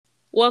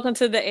Welcome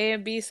to the A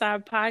and B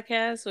Side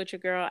podcast with your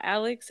girl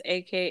Alex,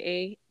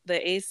 aka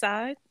the A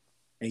Side.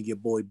 And your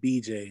boy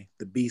BJ,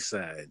 the B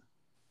side.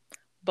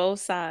 Both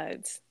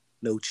sides.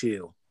 No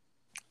chill.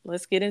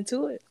 Let's get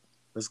into it.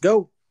 Let's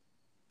go.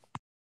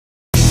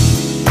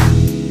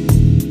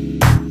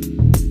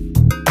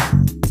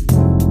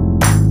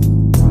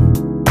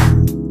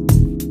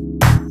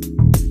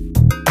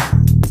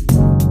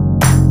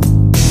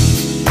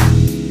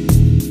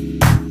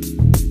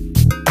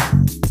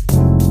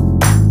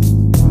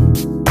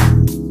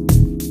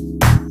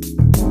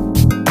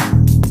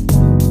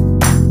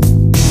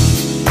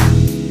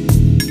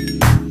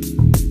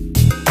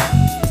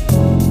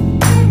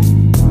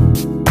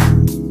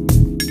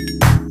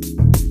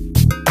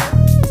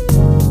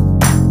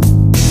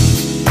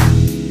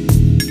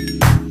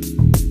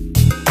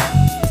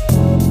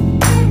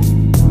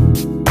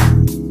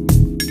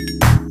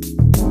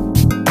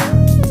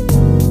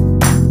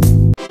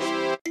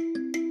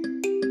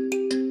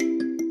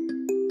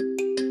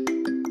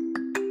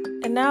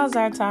 And now is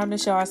our time to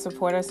show our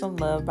supporters some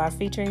love by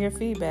featuring your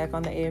feedback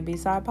on the A and B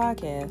Side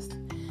podcast.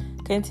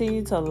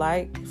 Continue to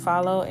like,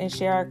 follow, and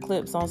share our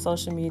clips on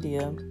social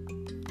media.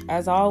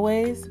 As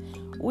always,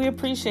 we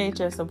appreciate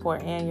your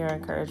support and your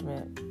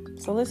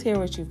encouragement. So let's hear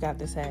what you've got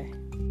to say.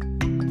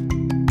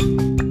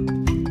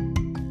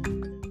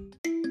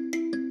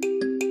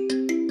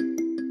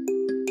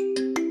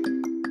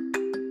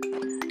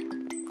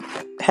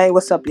 Hey,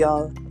 what's up,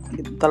 y'all?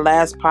 The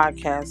last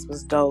podcast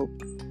was dope.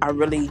 I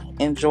really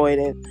enjoyed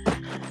it.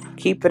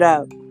 Keep it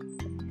up.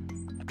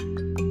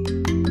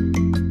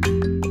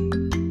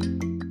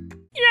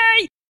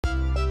 Yay!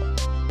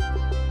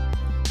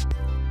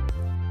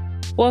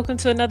 Welcome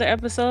to another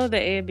episode of the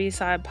A and B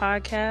Side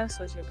podcast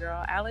with your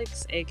girl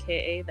Alex,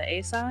 aka the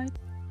A Side.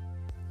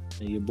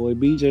 And your boy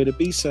BJ, the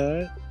B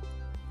side.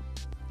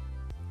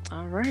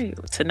 All right.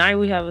 Tonight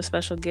we have a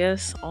special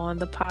guest on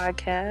the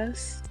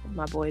podcast,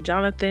 my boy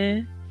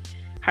Jonathan.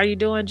 How you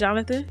doing,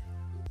 Jonathan?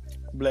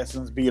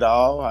 Blessings be to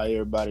all. How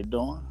everybody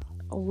doing?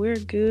 We're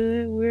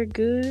good. We're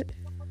good.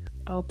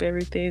 I hope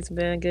everything's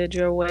been good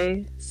your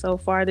way so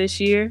far this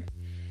year.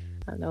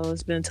 I know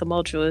it's been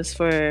tumultuous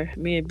for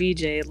me and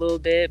BJ a little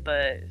bit,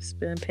 but it's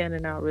been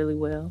panning out really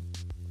well.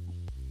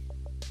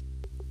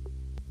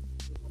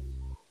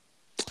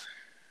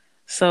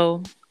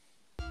 So,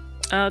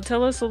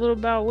 tell us a little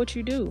about what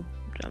you do,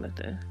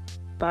 Jonathan.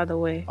 By the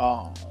way,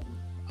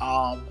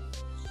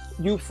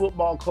 Youth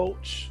football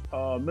coach,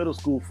 middle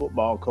school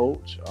football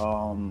coach.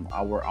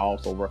 I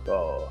also work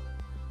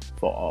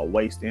for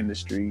Waste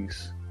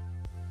Industries.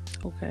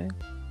 okay,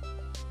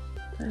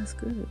 that's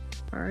good.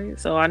 All right.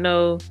 So I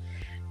know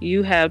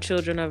you have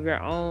children of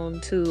your own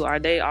too. Are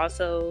they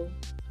also,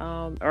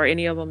 or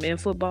any of them in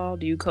football?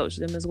 Do you coach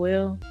them as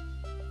well?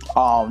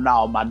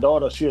 Now my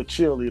daughter, she a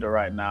cheerleader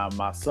right now.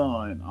 My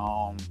son,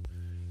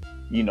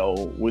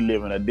 we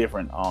live in a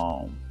different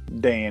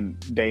day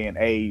and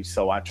age,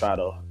 so I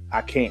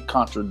can't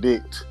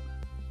contradict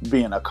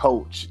being a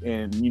coach,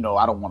 and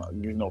I don't want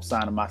to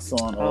signing my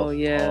son up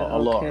a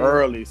little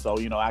early, so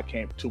I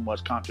can't too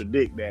much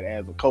contradict that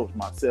as a coach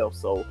myself.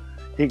 So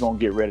he gonna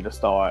get ready to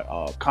start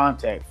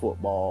contact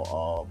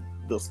football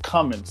this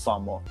coming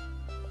summer,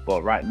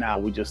 but right now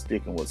we just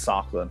sticking with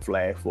soccer and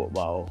flag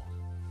football.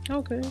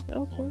 Okay.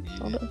 Oh,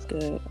 that's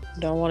good.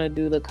 Don't want to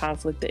do the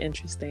conflict of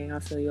interest thing. I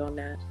feel you on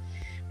that.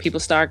 People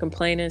start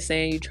complaining,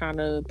 saying you're trying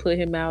to put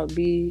him out,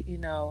 be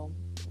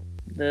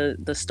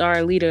the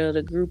star leader of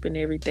the group and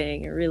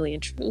everything, and really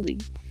and truly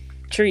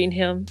treating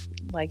him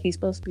like he's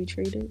supposed to be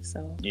treated.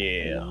 So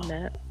yeah,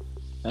 that.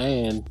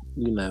 And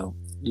you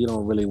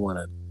don't really want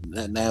to,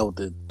 now with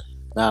the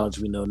knowledge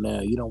we know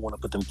now, you don't want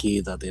to put them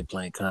kids out there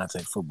playing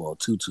contact football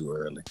too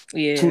early.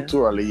 Yeah,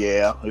 too early.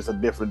 Yeah, it's a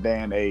different day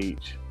and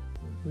age.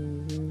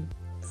 Mm-hmm.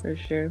 For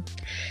sure.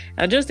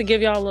 Now, just to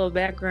give y'all a little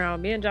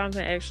background, me and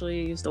Jonathan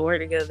actually used to work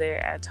together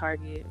at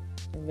Target.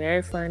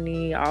 Very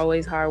funny,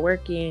 always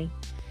hardworking.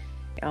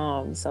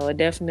 So it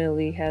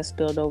definitely has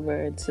spilled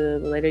over into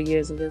the later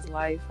years of his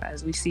life,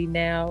 as we see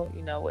now,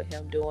 with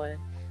him doing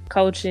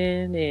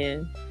coaching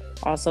and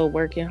also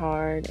working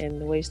hard in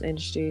the waste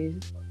industry.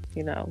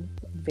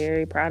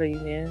 Very proud of you,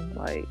 man,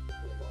 like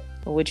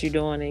what you're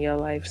doing in your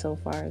life so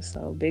far.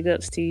 So big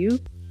ups to you.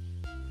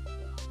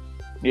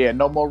 Yeah,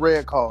 no more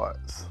red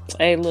cards.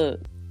 Hey,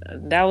 look,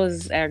 that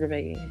was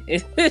aggravating.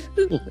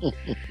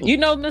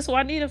 Miss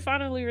Juanita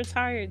finally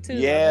retired too.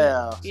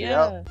 Yeah.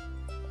 Yep.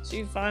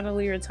 She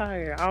finally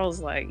retired. I was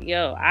like,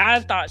 yo,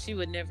 I thought she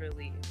would never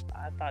leave.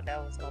 I thought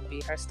that was gonna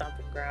be her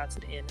stomping ground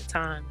to the end of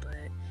time, but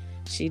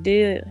she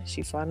did.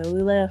 She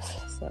finally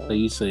left. So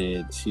you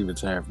said she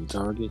retired from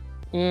Target?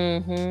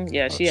 Mm-hmm.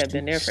 Yeah, she had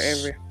been there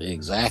forever.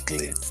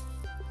 Exactly.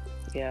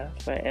 Yeah,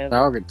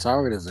 forever.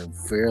 Target is a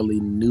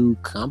fairly new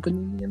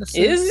company in a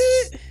sense.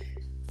 Is it?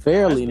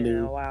 Fairly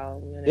new. A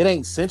while, it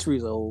ain't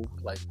centuries old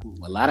like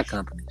a lot of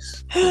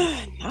companies.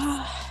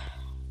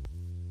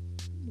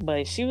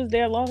 But she was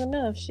there long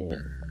enough. Shit.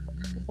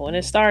 When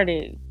it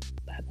started,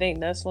 I think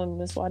that's when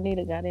Miss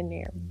Juanita got in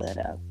there. But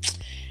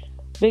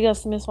big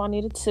ups to Miss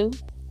Juanita too.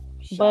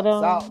 Shouts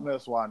out,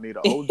 Miss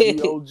Juanita.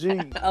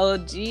 OG.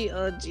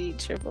 OG,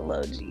 triple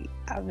OG.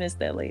 I miss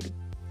that lady.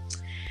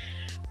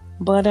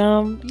 But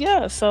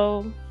yeah,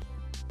 so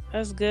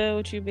that's good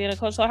with you being a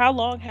coach. So how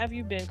long have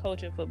you been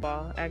coaching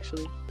football,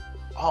 actually?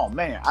 Oh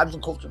man, I've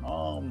been coaching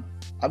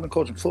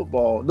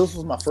football. This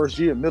was my first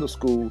year in middle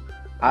school.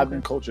 I've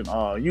been coaching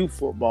youth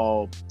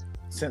football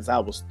since I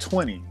was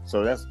 20.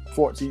 So that's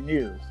 14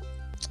 years.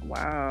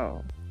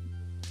 Wow.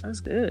 That's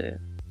good.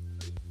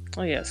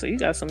 Oh yeah, so you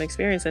got some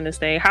experience in this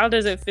thing. How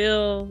does it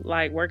feel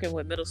like working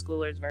with middle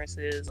schoolers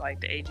versus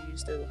like the age you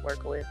used to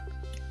work with?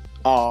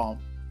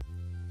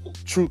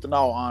 Truth and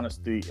all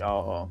honesty,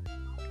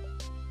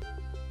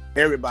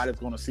 everybody's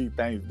gonna see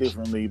things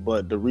differently,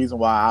 but the reason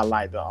why I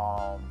like the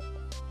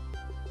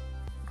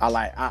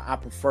I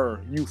prefer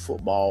youth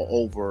football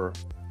over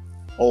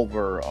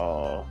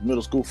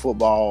middle school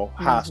football,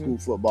 high school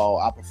football.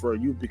 I prefer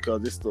youth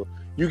because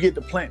you get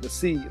to plant the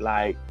seed,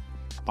 like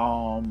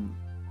having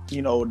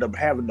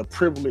the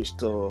privilege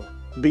to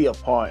be a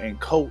part and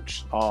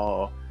coach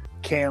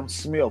Cam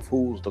Smith,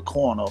 who's the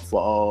corner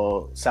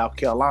for South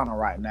Carolina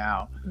right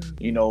now.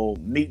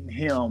 Meeting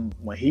him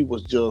when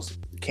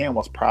Cam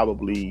was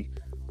probably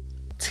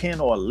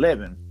 10 or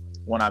 11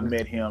 when I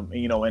met him,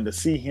 and to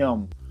see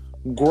him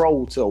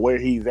grow to where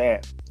he's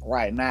at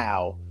right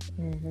now.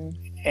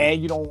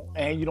 And you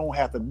don't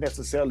have to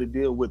necessarily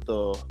deal with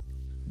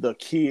the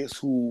kids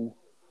who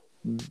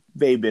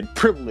they've been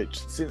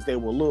privileged since they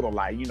were little.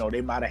 Like,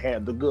 they might have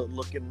had the good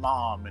looking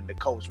mom and the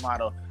coach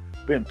might have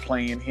been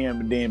playing him,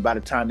 and then by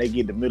the time they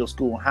get to middle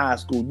school and high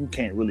school, you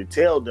can't really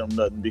tell them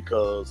nothing,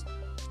 because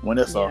when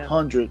it's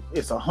 100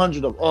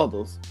 of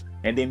others,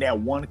 and then that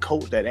one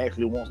coach that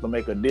actually wants to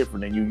make a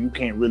difference, and you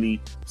can't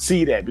really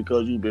see that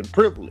because you've been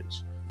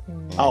privileged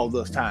all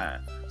this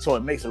time. So it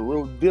makes it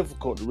real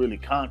difficult to really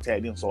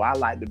contact them. So I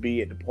like to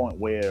be at the point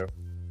where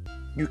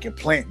you can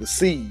plant the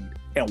seed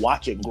and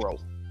watch it grow.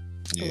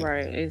 Yeah.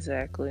 Right,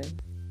 exactly.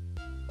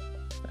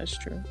 That's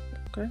true.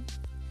 Okay.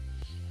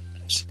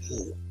 That's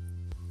good.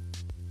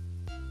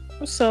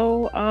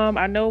 So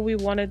I know we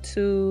wanted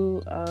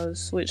to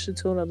switch the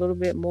tune a little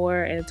bit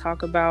more and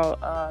talk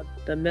about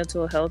the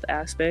mental health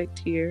aspect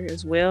here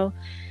as well,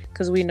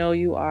 because we know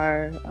you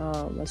are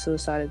a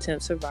suicide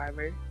attempt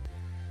survivor.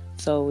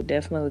 So we're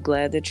definitely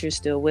glad that you're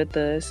still with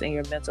us and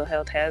your mental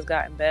health has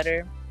gotten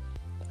better.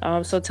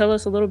 So tell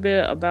us a little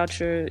bit about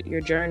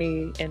your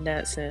journey in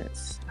that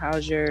sense.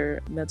 How's your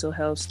mental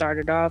health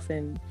started off,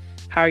 and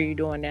how are you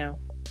doing now?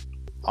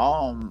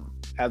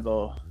 As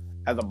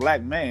a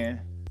black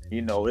man,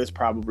 it's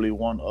probably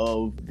one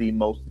of the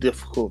most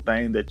difficult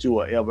things that you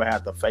will ever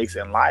have to face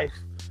in life.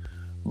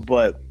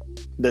 But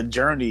the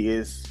journey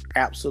is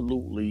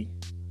absolutely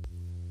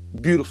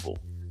beautiful.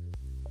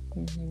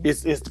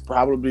 It's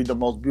probably the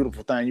most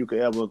beautiful thing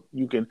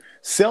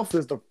self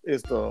is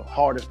the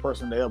hardest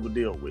person to ever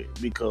deal with,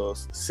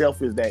 because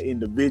self is that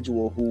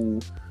individual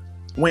who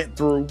went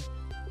through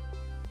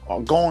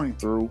or going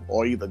through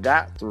or either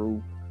got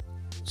through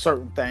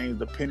certain things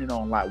depending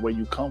on like where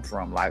you come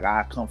from. Like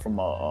I come from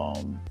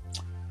I'm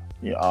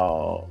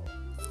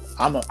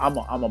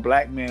a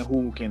black man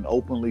who can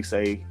openly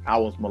say I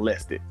was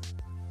molested.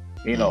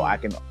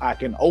 I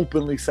can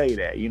openly say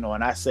that,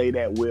 and I say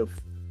that with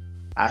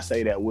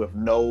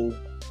no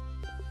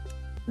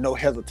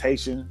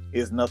hesitation.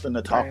 It's nothing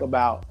to talk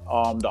about.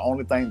 The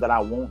only thing that I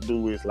won't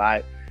do is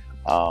like,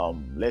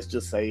 let's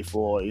just say,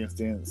 for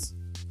instance,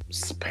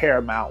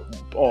 Paramount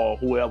or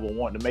whoever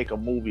wanted to make a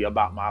movie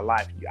about my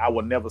life, I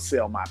will never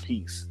sell my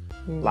piece.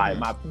 Like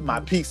my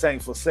piece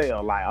ain't for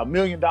sale. Like $1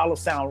 million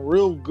sound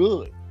real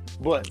good,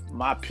 but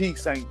my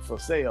piece ain't for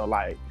sale.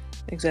 Like,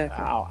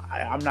 exactly.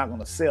 I'm not going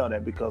to sell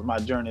that, because my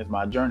journey is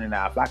my journey.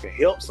 Now, if I can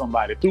help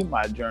somebody through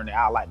my journey,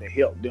 I like to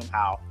help them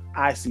how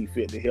I see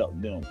fit to help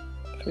them.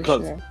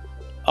 Because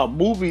a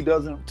movie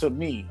doesn't, to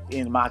me,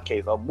 in my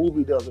case, a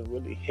movie doesn't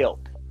really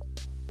help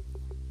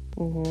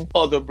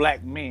other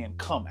black men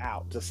come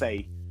out to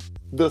say,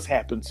 this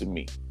happened to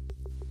me.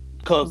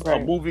 Because a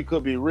movie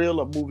could be real,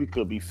 a movie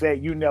could be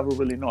fake. You never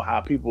really know how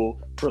people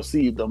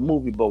perceive the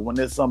movie. But when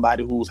there's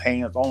somebody who's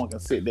hands-on, can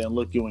sit there and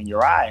look you in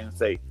your eye and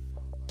say,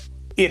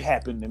 it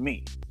happened to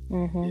me.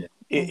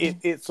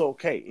 It's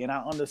okay. And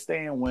I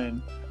understand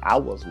when I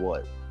was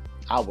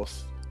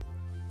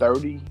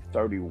 30,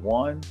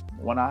 31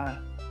 when I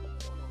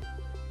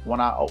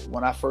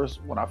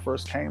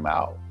first came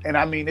out. And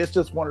I mean, it's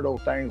just one of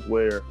those things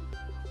where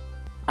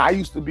I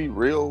used to be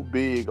real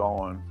big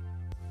on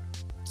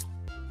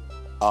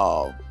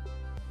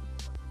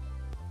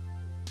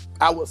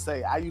I would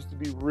say I used to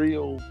be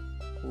real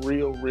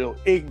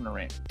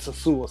ignorant to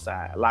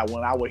suicide. Like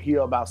when I would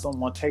hear about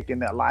someone taking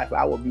their life,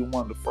 I would be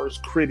one of the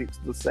first critics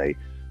to say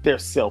they're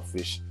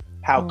selfish.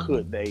 How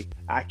could they?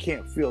 I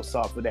can't feel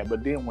sorry for that.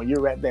 But then when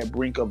you're at that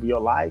brink of your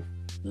life,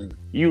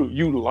 you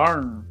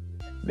learn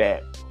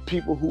that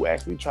people who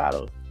actually try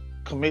to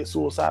commit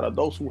suicide, or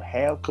those who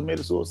have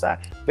committed suicide,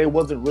 they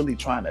wasn't really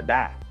trying to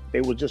die.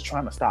 They were just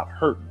trying to stop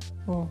hurting.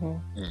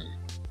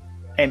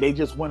 and they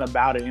just went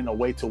about it in a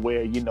way to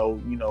where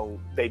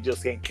they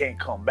just can't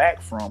come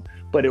back from.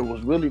 But it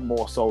was really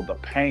more so the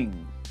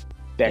pain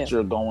that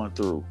you're going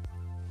through.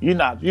 You're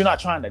not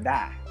trying to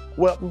die.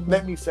 Well,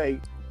 let me say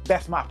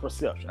that's my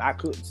perception. I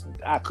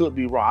could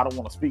be wrong. I don't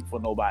want to speak for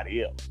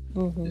nobody else.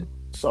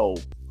 So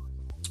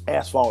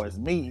as far as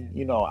me,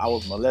 I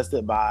was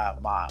molested by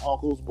my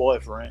uncle's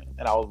boyfriend,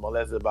 and I was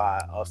molested by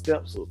a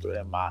stepsister,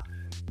 and my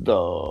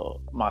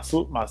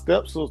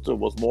stepsister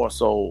was more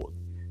so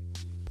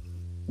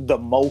the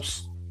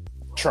most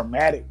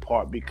traumatic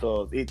part,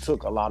 because it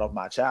took a lot of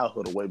my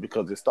childhood away,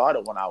 because it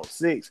started when I was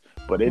 6,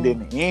 but it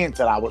didn't end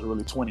till I was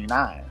really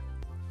 29.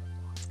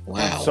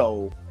 Wow.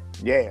 So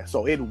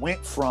it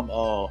went from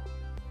a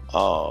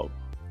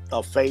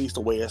phase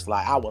to where it's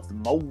like I was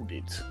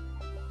molded.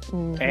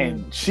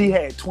 And she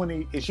had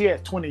 20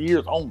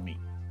 years on me.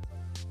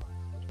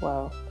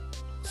 Wow.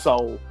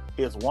 So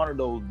it's one of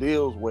those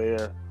deals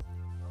where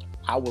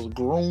I was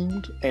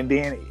groomed, and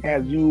then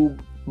as you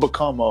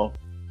become a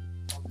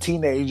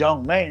teenage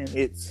young man,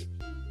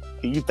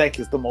 you think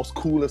it's the most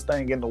coolest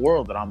thing in the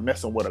world that I'm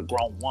messing with a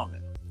grown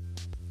woman.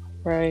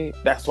 Right.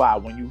 That's why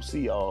when you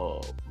see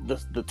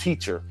the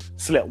teacher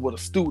slept with a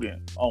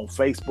student on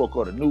Facebook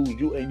or the news,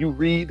 you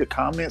read the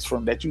comments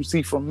that you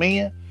see from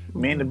men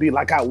to be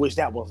like, I wish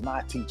that was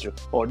my teacher,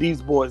 or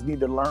these boys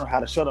need to learn how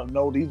to shut up.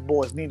 No, these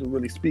boys need to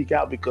really speak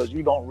out, because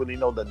you don't really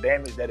know the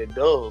damage that it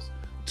does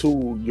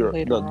to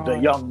the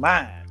young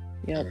mind.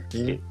 Yeah.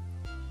 It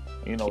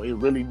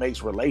really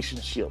makes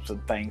relationships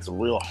and things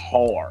real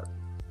hard.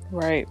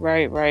 Right.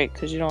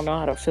 Because you don't know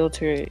how to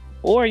filter it,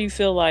 or you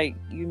feel like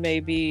you may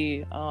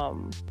be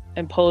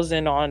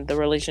imposing on the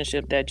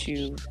relationship that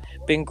you've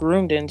been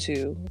groomed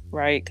into,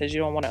 right? Because you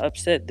don't want to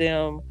upset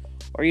them,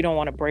 or you don't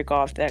want to break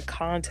off that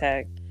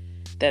contact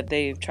that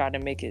they've tried to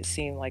make it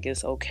seem like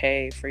it's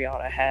okay for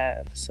y'all to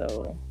have.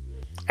 So,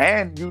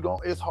 and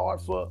it's hard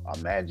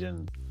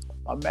imagine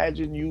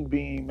you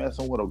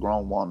messing with a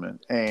grown woman,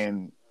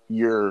 and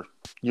you're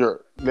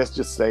let's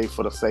just say,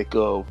 for the sake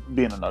of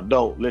being an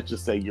adult, let's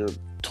just say you're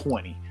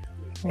 20,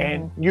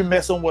 and you're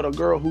messing with a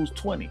girl who's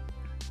 20.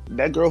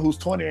 That girl who's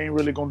 20 ain't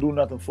really gonna do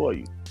nothing for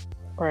you.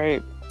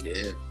 Right.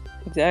 Yeah.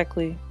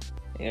 Exactly.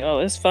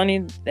 It's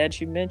funny that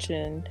you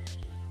mentioned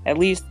at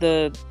least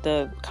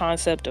the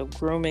concept of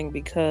grooming,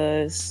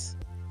 because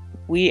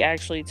we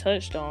actually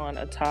touched on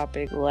a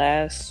topic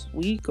last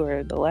week,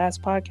 or the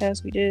last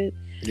podcast we did.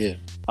 Yeah.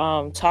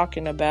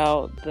 Talking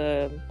about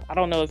I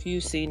don't know if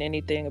you've seen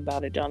anything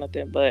about it,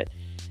 Jonathan, but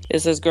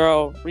it's this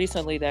girl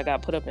recently that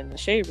got put up in the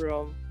shade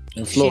room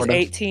in Florida.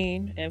 She's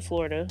 18 in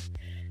Florida,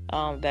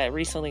 that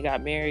recently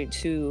got married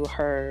to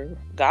her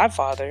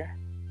godfather,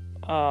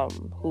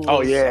 who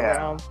was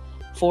around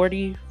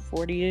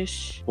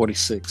 40-ish.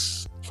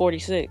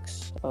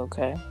 46.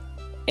 Okay.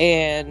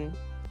 And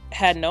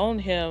had known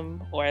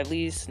him, or at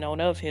least known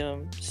of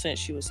him, since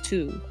she was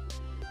 2.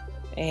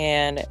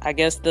 And I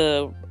guess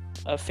the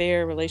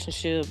affair,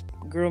 relationship,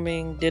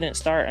 grooming didn't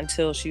start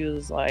until she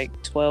was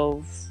like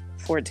 12,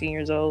 14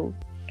 years old.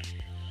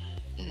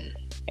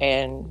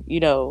 And,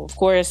 of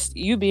course,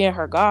 you being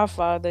her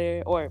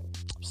godfather,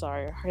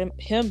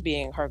 him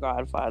being her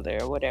godfather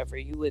or whatever,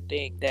 you would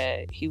think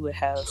that he would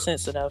have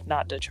sense enough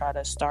not to try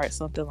to start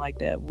something like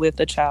that with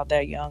a child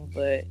that young.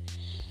 But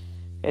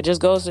it just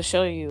goes to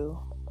show you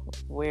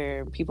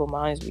where people's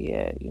minds be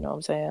at. You know what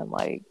I'm saying?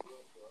 Like,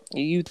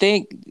 you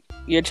think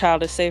your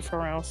child is safe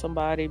around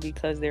somebody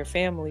because they're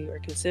family or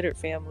considered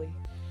family,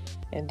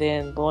 and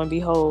then lo and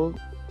behold,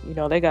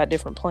 they got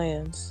different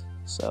plans.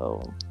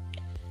 So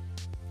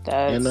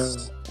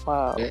that's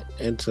wow.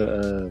 And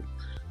to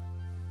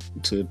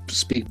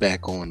speak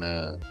back on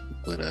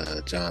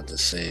what Jonathan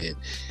said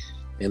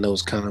in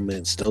those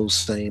comments, those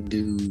same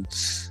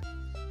dudes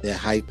that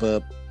hype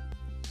up.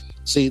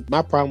 See,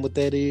 my problem with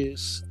that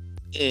is,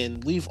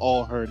 and we've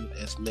all heard it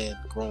as men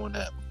growing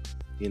up,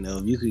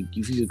 if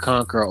you could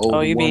conquer an older woman.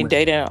 Oh, you mean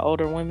dating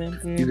older women?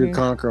 Mm-hmm. You could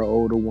conquer an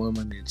older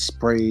woman. It's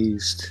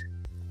praised,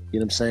 you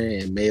know what I'm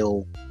saying,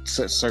 in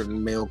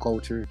certain male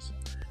cultures.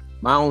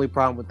 My only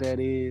problem with that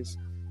is,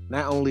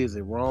 not only is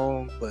it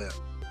wrong, but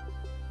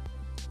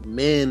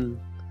men,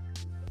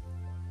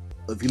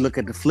 if you look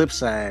at the flip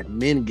side,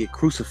 men get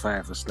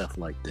crucified for stuff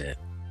like that.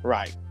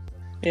 Right.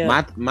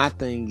 Yeah. My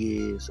thing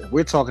is, if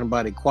we're talking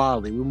about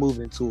equality, we're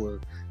moving into a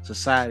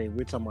society,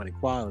 we're talking about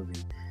equality.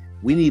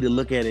 We need to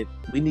look at it.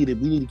 We need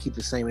to keep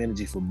the same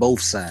energy for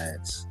both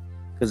sides,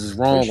 because it's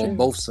wrong on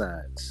both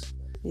sides.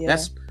 Yeah.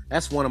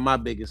 That's one of my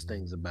biggest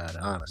things about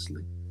it,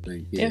 honestly.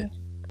 But, yeah.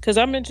 Because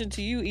I mentioned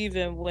to you,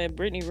 even when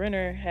Brittany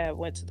Renner had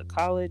went to the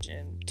college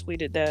and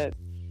tweeted that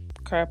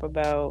crap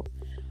about,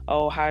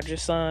 hide your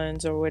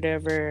sons or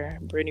whatever,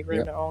 Brittany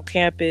Renner on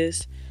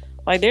campus.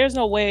 Like, there's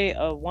no way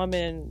a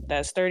woman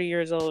that's 30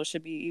 years old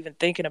should be even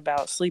thinking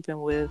about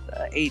sleeping with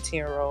an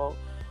 18-year-old.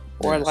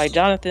 Or like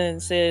Jonathan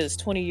says,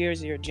 20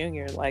 years your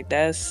junior. Like,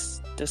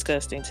 that's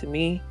disgusting to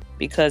me,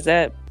 because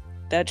that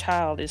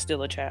child is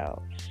still a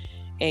child.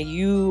 And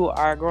you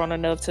are grown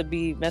enough to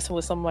be messing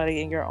with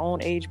somebody in your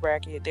own age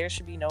bracket. There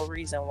should be no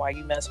reason why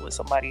you mess with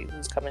somebody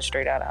who's coming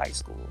straight out of high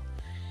school.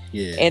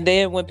 Yeah. And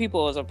then when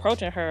people was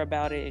approaching her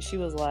about it, she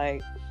was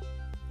like,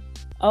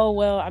 oh,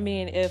 well, I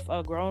mean, if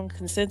a grown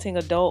consenting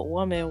adult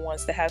woman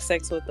wants to have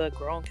sex with a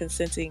grown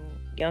consenting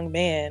young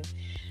man,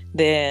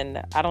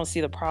 then I don't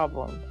see the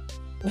problem.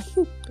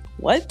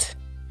 What?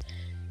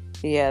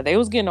 Yeah, they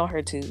was getting on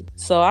her too.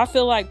 So I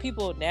feel like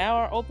people now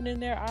are opening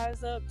their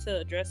eyes up to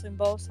addressing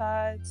both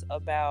sides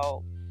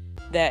about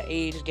that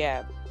age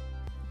gap.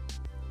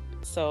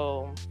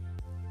 So,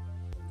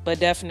 but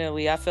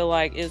definitely I feel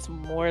like it's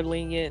more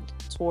lenient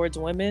towards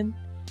women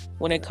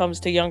when it comes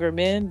to younger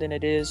men than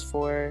it is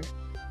for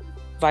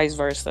vice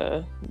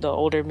versa, the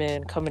older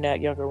men coming at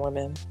younger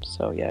women.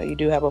 So yeah, you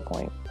do have a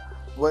point.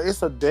 Well,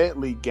 it's a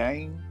deadly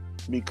game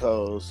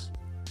because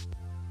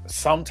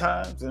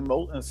sometimes,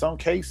 in some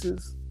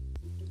cases,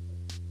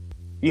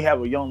 you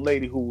have a young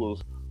lady who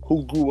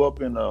grew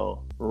up in a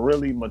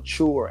really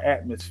mature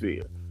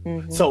atmosphere.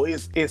 Mm-hmm. So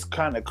it's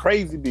kind of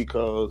crazy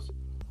because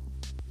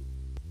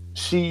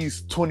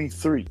she's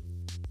 23,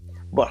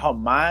 but her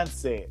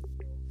mindset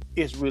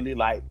is really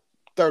like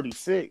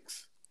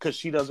 36 because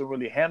she doesn't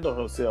really handle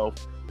herself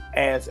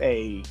as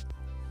a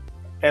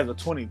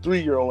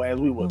 23-year-old as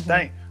we would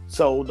think.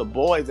 So the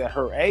boys at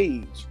her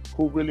age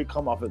who really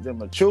come off as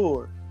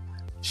immature,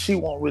 she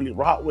won't really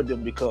rock with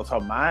them because her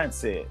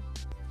mindset.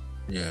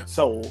 Yeah.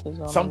 So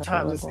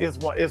sometimes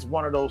it's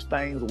one of those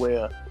things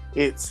where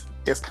it's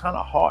kind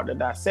of hard to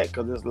dissect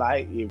because it's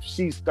like if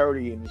she's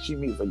 30 and she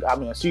meets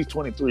she's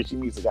 23, she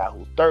meets a guy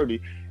who's 30,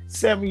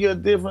 7 year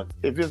difference.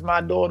 If it's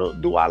my daughter,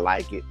 do I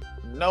like it?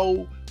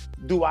 No.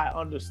 Do I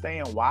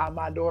understand why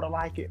my daughter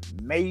like it?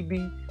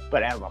 Maybe.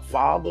 But as a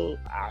father,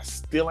 I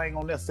still ain't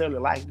gonna necessarily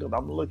like it because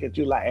I'm gonna look at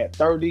you like at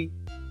 30,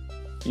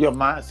 your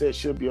mindset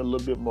should be a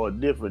little bit more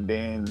different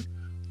than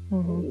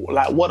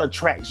like what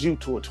attracts you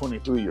to a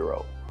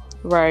 23-year-old.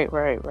 Right.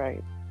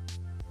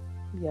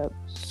 Yep.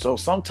 So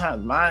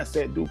sometimes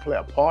mindset do play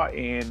a part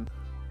in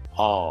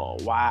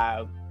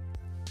why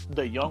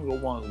the younger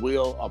ones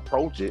will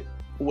approach it,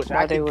 which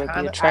why they would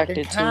be attracted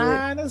to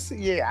it.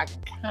 Yeah, I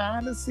can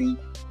kind of see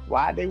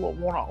why they would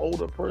want an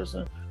older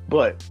person,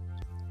 but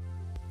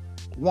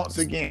once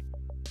again,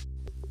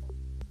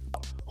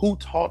 who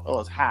taught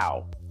us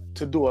how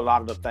to do a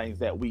lot of the things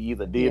that we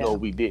either did or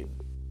we didn't?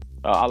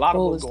 A lot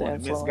of us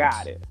going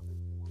misguided.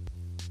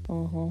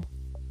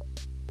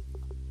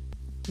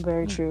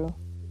 Very true.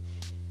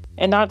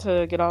 And not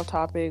to get off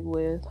topic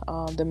with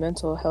the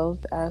mental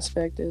health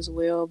aspect as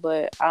well,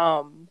 but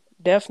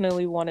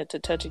definitely wanted to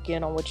touch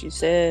again on what you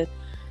said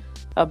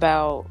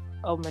about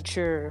a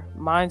mature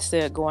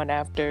mindset going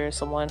after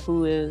someone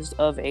who is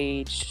of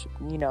age,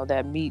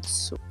 that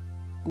meets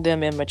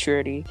them in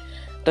maturity.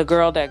 The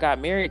girl that got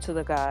married to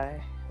the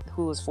guy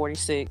who was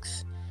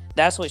 46,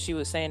 that's what she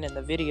was saying in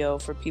the video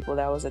for people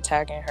that was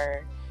attacking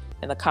her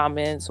in the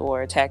comments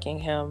or attacking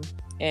him.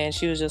 And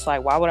she was just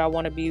like, why would I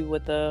want to be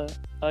with a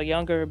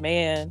younger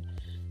man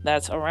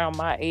that's around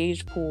my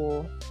age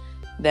pool,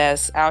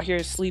 that's out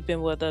here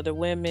sleeping with other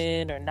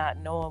women or not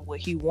knowing what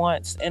he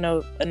wants in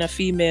a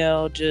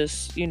female,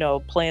 just,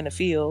 playing the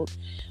field,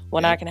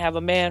 when I can have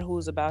a man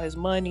who's about his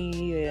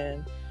money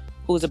and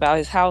who's about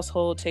his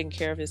household, taking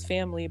care of his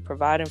family,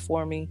 providing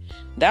for me.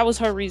 That was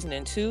her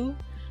reasoning too.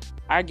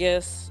 I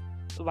guess,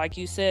 like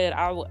you said,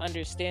 I would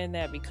understand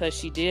that because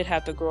she did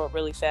have to grow up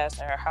really fast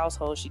in her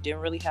household. She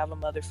didn't really have a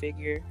mother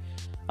figure,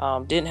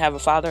 didn't have a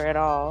father at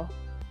all.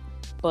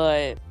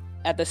 But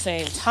at the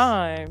same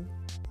time,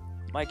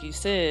 like you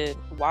said,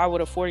 why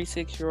would a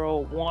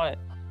 46-year-old want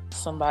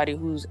somebody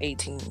who's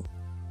 18?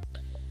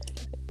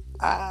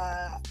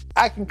 I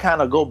can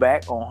kind of go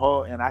back on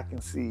her and I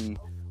can see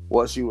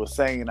what she was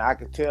saying. I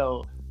could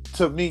tell,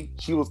 to me,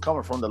 she was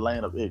coming from the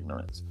land of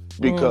ignorance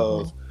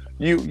because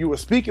you were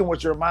speaking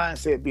with your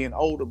mindset being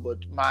older, but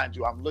mind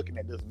you, I'm looking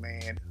at this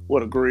man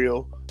with a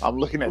grill. I'm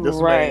looking at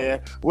this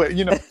man with,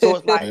 so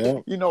it's like, like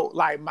her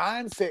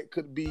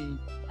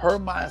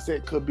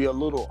mindset could be a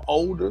little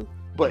older,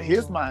 but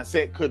his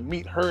mindset could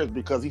meet hers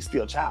because he's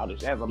still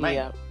childish as a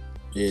man.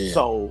 Yeah.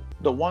 So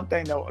the one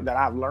thing that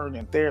I've learned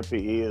in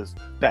therapy is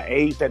the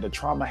age that the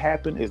trauma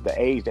happened is the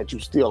age that you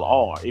still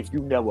are if you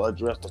never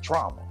address the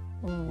trauma.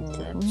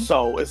 Okay.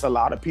 So it's a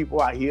lot of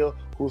people out here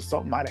who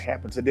something might have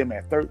happened to them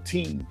at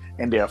 13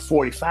 and they're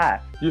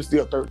 45. You're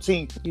still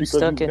 13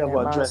 because you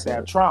never addressed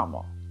that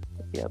trauma.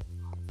 Yep.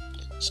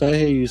 So I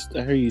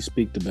hear you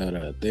speak about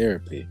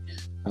therapy.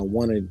 I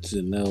wanted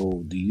to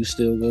know, do you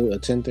still go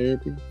attend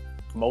therapy?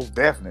 Most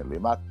definitely.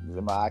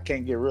 I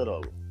can't get rid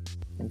of it.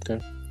 Okay.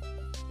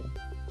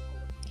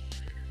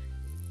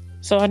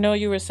 So I know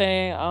you were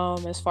saying,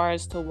 as far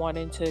as to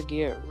wanting to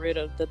get rid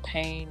of the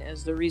pain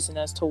is the reason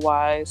as to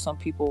why some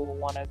people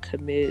want to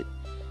commit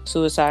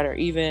suicide or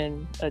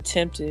even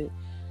attempt it.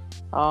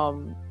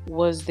 What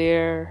was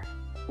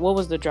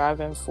the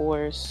driving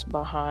force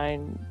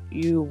behind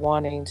you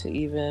wanting to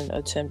even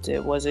attempt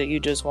it? Was it you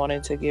just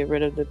wanted to get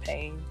rid of the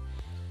pain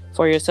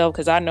for yourself?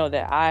 Because I know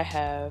that I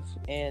have,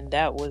 and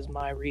that was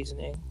my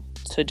reasoning,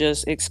 to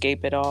just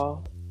escape it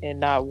all and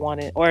not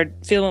want it, or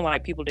feeling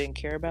like people didn't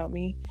care about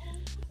me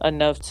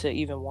enough to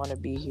even want to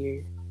be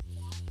here.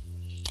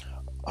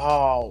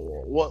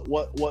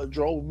 What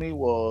drove me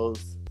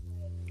was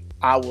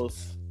I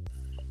was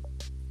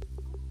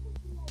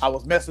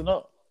messing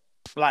up.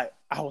 Like,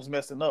 I was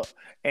messing up.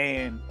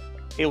 And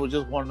it was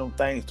just one of them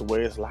things to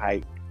where it's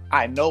like,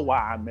 I know why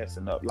I'm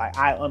messing up. Like,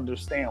 I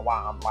understand why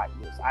I'm like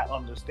this. I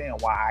understand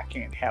why I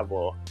can't have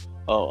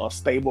a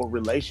stable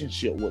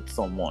relationship with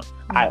someone.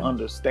 Mm-hmm. I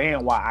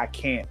understand why I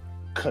can't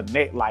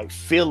connect, like,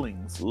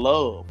 feelings,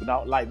 love. You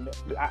know, like,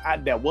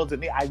 that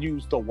wasn't it. I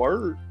used the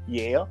word,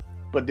 yeah,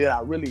 but did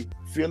I really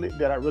feel it?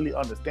 Did I really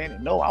understand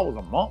it? No, I was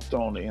a monster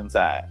on the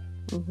inside.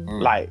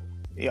 Mm-hmm. Like,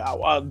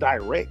 a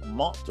direct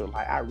monster.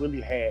 Like, I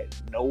really had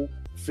no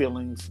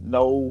feelings,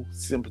 no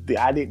sympathy.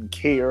 I didn't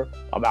care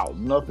about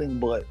nothing,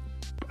 but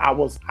I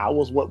was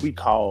what we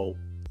call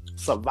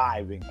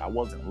surviving. I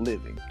wasn't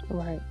living.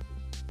 Right.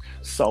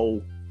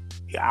 So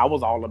I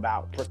was all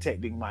about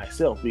protecting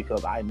myself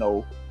because I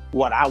know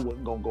what I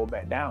wasn't gonna go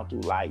back down to.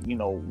 Like, you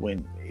know,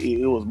 when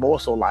it was more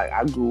so like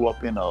I grew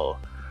up in a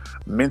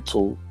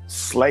mental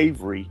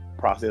slavery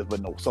process, but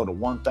no. So the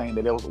one thing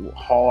that it was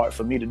hard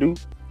for me to do,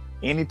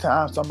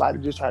 anytime somebody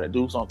just try to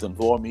do something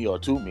for me or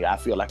to me, I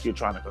feel like you're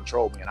trying to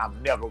control me, and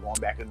I'm never going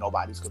back in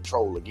nobody's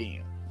control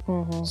again.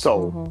 Mm-hmm,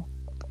 so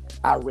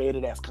I read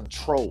it as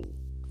control.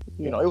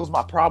 Yeah. You know, it was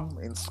my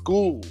problem in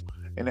school.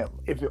 And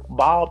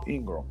Bob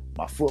Ingram,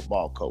 my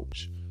football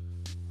coach,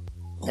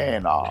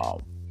 and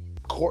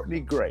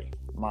Courtney Gray,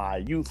 my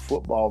youth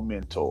football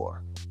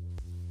mentor,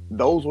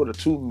 those were the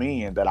two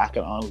men that I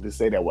can honestly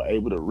say that were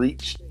able to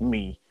reach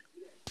me.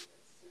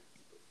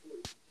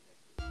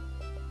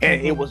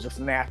 And it was just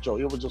natural.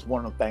 It was just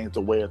one of the things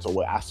to where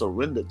I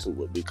surrendered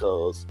to it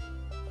because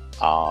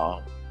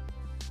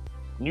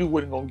you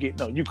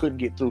couldn't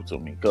get through to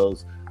me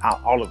because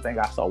all the thing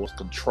I saw was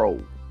control.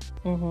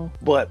 Mm-hmm.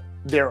 But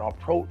their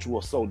approach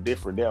was so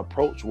different. Their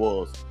approach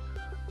was,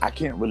 I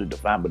can't really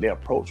define, but their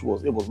approach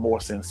was, it was more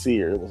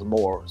sincere. It was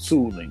more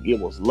soothing. It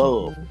was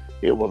love. Mm-hmm.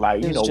 It was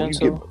like, you know,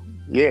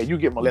 when you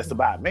get molested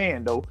by a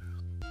man though,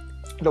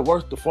 the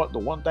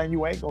one thing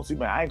you ain't gonna see,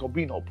 man, I ain't gonna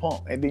be no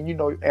punk. And then, you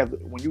know,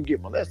 when you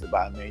get molested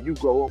by a man, you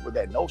grow up with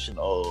that notion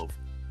of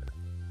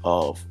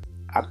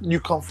you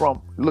come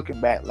from, looking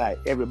back, like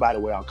everybody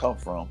where I come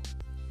from,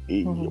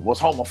 it was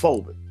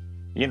homophobic,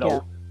 you know. Yeah.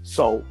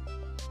 So,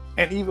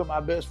 and even my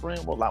best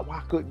friend was like,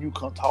 why couldn't you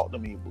come talk to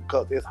me?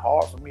 Because it's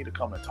hard for me to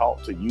come and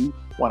talk to you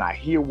when I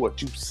hear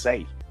what you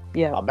say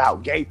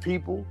about gay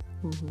people.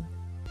 Mm-hmm.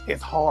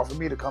 It's hard for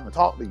me to come and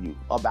talk to you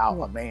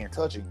about a man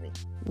touching me.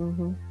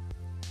 Mm-hmm.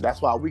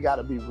 That's why we got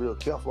to be real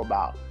careful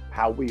about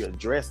how we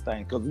address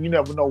things, because you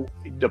never know,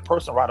 the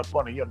person right up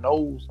under your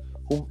nose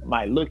who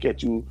might look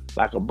at you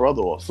like a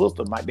brother or a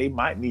sister, they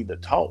might need to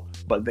talk,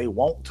 but they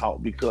won't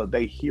talk because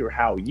they hear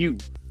how you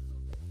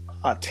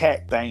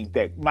attack things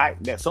that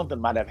something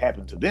might have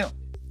happened to them.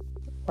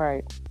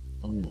 Right.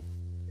 Mm.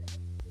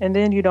 And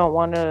then you don't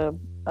want to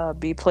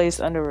be placed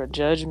under a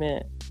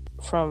judgment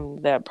from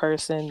that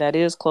person that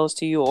is close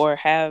to you, or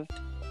have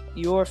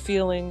your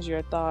feelings,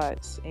 your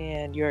thoughts,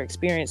 and your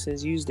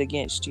experiences used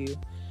against you.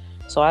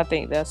 So I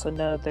think that's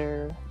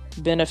another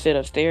benefit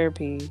of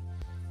therapy,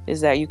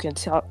 is that you can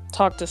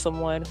talk to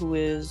someone who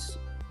is,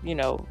 you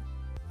know,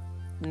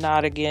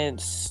 not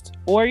against,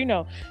 or, you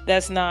know,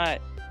 that's not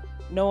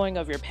knowing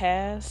of your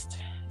past,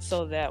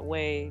 so that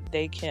way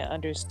they can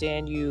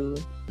understand you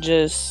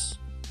just,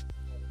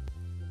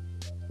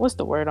 what's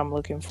the word I'm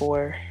looking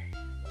for?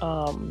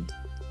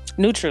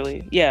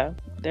 Neutrally. Yeah,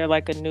 they're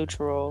like a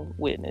neutral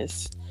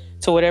witness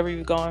to whatever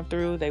you've gone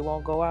through. They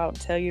won't go out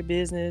and tell your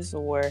business,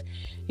 or,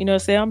 you know,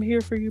 say, I'm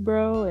here for you,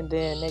 bro. And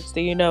then next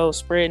thing you know,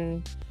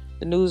 spreading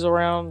the news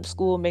around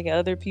school, making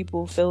other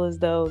people feel as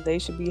though they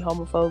should be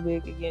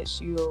homophobic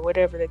against you, or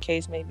whatever the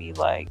case may be.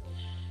 Like,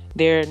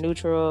 they're a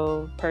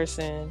neutral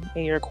person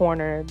in your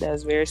corner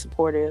that's very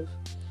supportive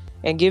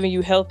and giving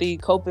you healthy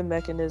coping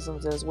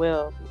mechanisms as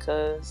well.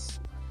 Because,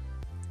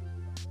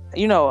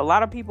 you know, a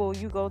lot of people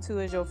you go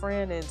to as your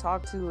friend and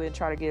talk to and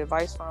try to get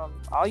advice from,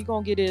 all you're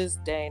going to get is,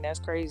 dang, that's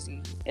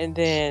crazy. And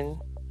then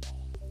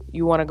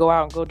you want to go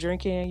out and go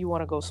drinking, you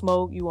want to go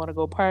smoke, you want to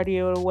go party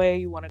away,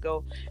 you want to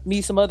go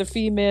meet some other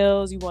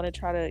females, you want to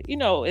try to, you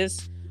know,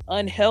 it's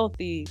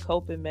unhealthy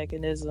coping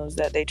mechanisms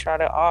that they try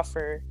to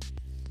offer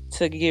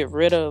to get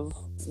rid of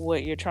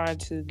what you're trying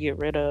to get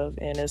rid of,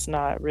 and it's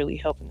not really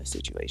helping the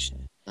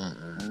situation.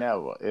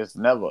 Never. It's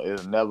never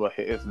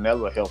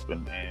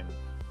helping. And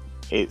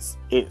it's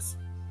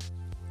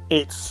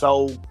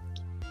so,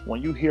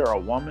 when you hear a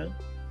woman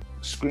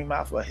scream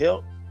out for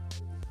help,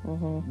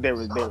 there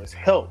is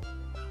help.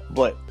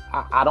 But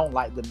I don't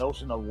like the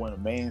notion of when a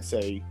man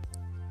say,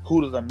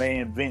 who does a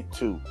man vent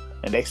to?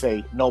 And they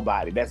say,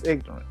 nobody. That's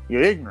ignorant.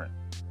 You're ignorant.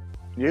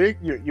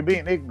 You're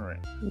being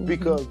ignorant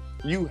because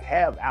you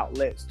have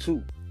outlets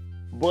too,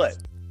 but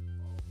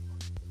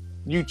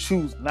you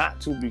choose not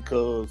to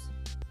because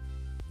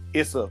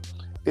it's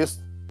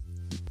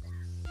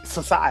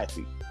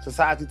society.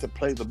 Society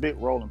plays a big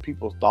role in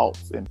people's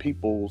thoughts and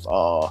people's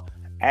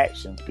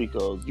actions,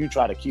 because you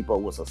try to keep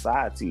up with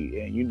society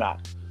and you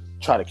not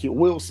try to keep.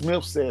 Will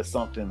Smith said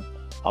something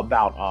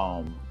about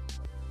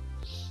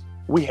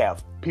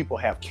people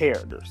have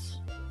characters.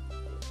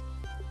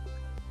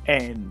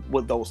 And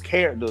with those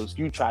characters,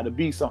 you try to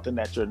be something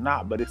that you're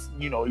not, but it's,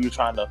 you're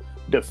trying to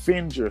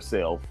defend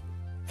yourself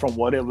from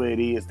whatever it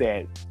is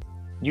that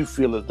you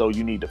feel as though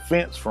you need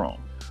defense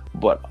from.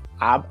 But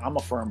I'm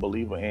a firm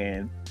believer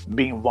in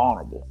being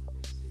vulnerable.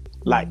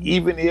 Like,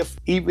 even if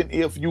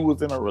you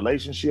was in a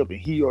relationship and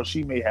he or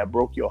she may have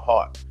broke your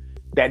heart,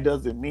 that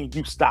doesn't mean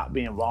you stop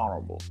being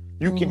vulnerable.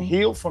 You can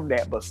heal from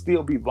that, but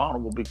still be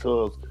vulnerable,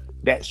 because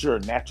that's your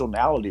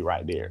naturality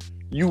right there.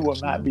 You will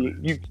not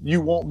be,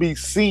 you won't be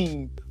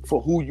seen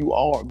for who you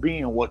are,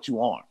 being what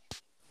you aren't.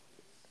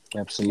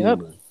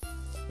 Absolutely.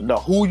 The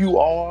who you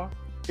are,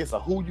 it's a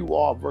who you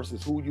are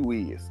versus who you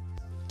is.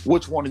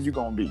 Which one are you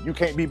going to be? You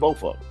can't be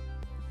both of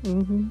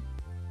them.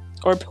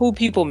 Or who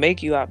people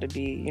make you out to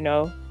be,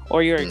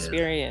 or your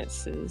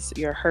experiences,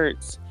 your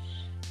hurts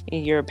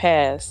in your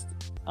past.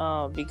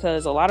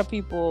 Because a lot of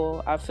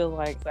people, I feel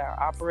like, that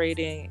are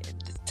operating in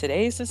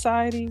today's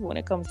society when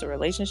it comes to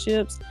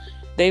relationships,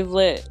 they've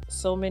let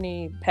so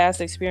many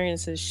past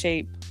experiences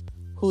shape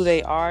who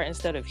they are,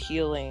 instead of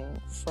healing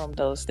from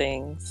those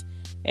things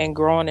and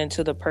growing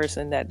into the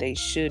person that they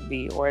should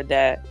be, or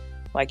that,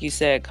 like you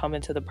said, come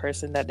into the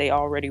person that they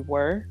already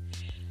were,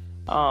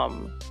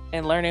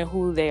 and learning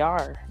who they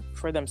are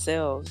for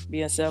themselves,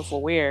 being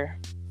self-aware.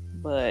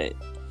 But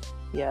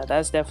yeah,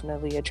 that's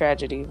definitely a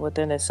tragedy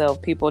within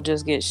itself. People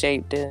just get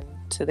shaped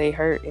into they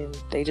hurt and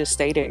they just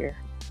stay there.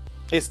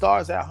 It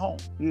starts at home.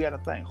 You got to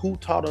think, who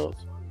taught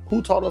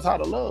us how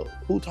to love?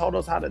 Who taught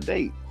us how to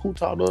date? Who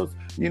taught us,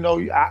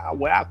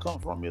 where I come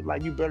from is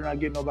like, you better not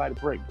get nobody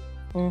pregnant.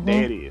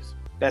 There it is.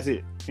 That's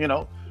it.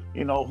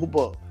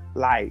 But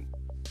like,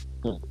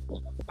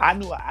 I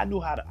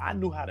knew how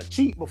to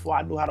cheat before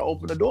I knew how to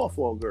open the door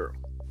for a girl.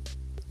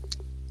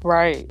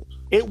 Right.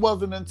 It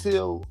wasn't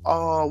until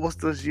what's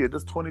this year?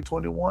 This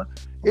 2021.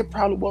 It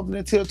probably wasn't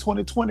until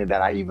 2020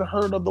 that I even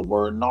heard of the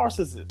word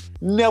narcissist.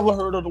 Never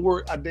heard of the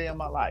word a day in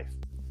my life.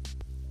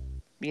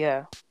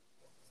 Yeah.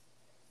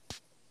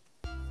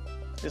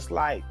 It's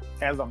like,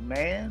 as a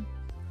man,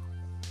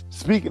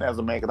 speaking as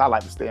a man, because I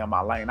like to stay in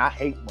my lane. I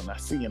hate when I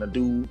see a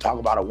dude talk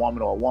about a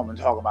woman or a woman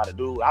talking about a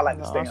dude. I like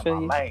to stay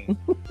in my lane.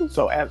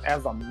 So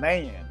as a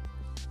man,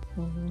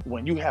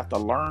 when you have to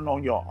learn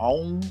on your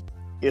own,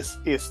 it's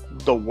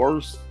the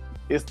worst.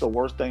 It's the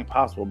worst thing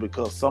possible,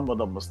 because some of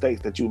the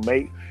mistakes that you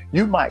make,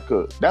 you might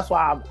could. That's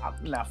why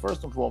now,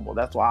 first and foremost,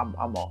 that's why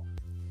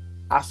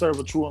I serve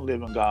a true and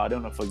living God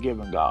and a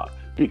forgiving God,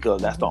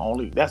 because that's the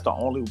only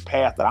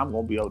path that I'm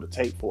gonna be able to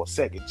take for a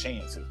second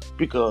chances.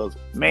 Because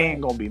man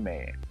gonna be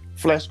man,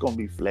 flesh gonna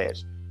be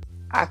flesh.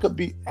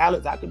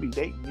 Alex, I could be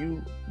dating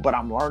you, but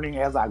I'm learning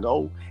as I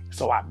go,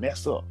 so I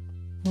mess up.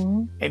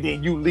 And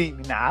then you leave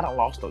me. Now I done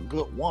lost a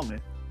good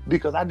woman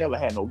because I never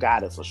had no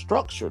guidance or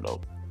structure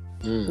though.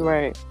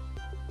 Right.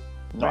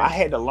 No, I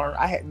had to learn.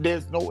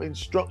 There's no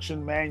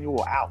instruction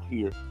manual out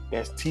here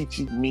that's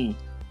teaching me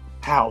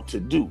how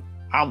to do.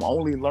 I'm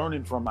only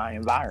learning from my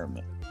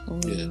environment.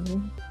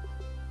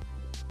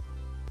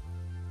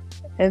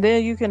 And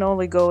then you can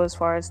only go as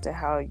far as to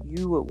how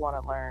you would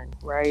want to learn,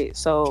 right?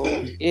 So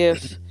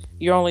if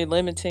you're only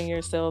limiting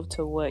yourself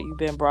to what you've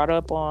been brought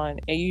up on,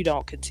 and you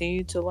don't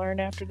continue to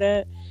learn after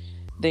that,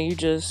 then you're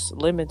just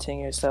limiting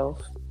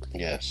yourself.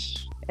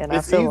 Yes. And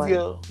it's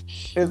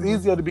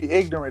easier to be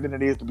ignorant than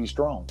it is to be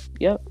strong.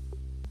 Yep,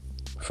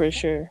 for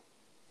sure.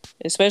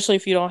 Especially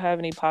if you don't have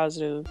any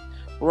positive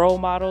role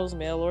models,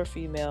 male or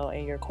female,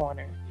 in your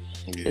corner.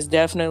 It's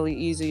definitely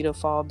easy to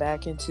fall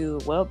back into,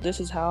 well, this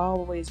is how I've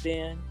always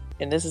been,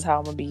 and this is how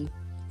I'm gonna be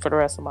for the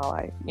rest of my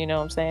life. You know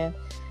what I'm saying?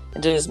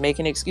 And just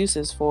making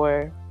excuses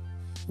for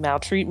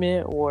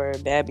maltreatment or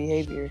bad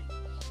behavior.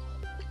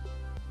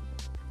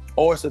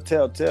 Or it's a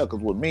telltale,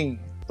 because with me,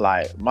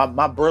 like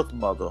my birth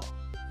mother,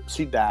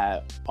 she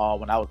died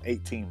when I was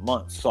 18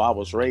 months. So I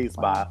was raised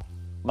by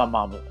my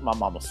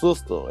mama's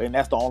sister, and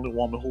that's the only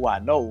woman who I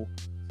know.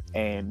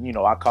 And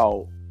I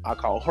call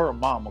her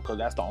mama, because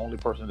that's the only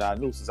person that I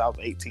knew since I was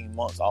 18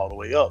 months all the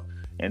way up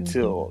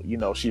until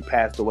she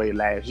passed away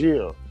last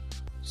year.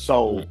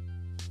 So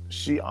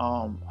she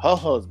her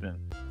husband,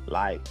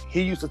 like,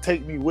 he used to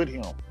take me with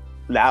him.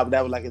 That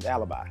was like his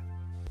alibi.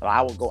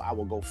 I would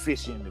go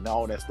fishing and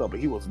all that stuff, but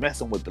he was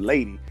messing with the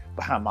lady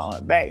behind my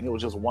aunt's back, and it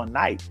was just one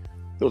night.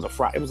 It was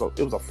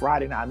a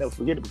Friday night. I'll never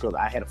forget it, because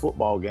I had a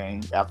football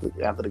game. After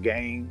the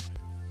game,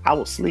 I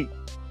was asleep.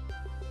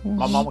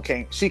 My mama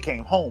came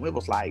home. It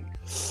was like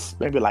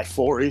maybe like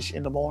 4-ish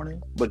in the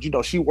morning. But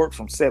she worked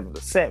from 7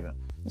 to 7.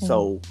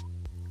 So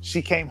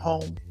she came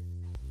home.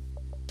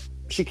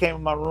 She came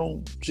in my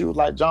room. She was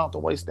like,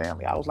 "Jonathan, where's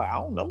Stanley?" I was like, "I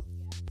don't know."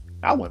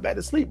 I went back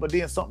to sleep, but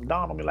then something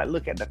dawned on me, like,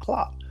 look at the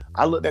clock.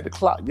 I looked at the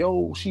clock.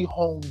 Yo, she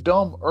home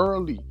dumb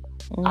early.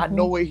 I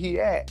know where he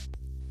at.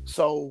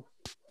 So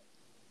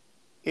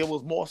it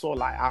was more so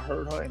like I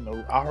heard her in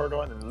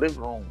the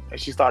living room, and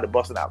she started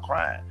busting out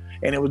crying.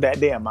 And it was that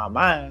day in my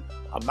mind.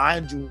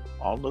 Mind you,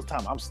 all this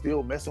time I'm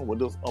still messing with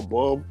this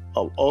above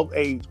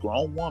age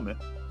grown woman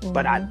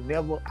But I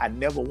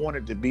never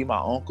wanted to be my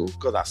uncle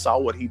because I saw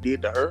what he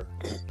did to her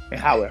and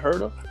how it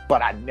hurt her.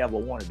 But I never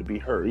wanted to be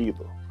her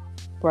either.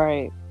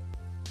 Right.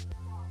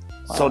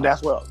 Wow. So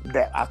that's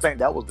I think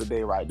that was the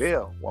day right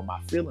there where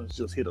my feelings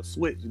just hit a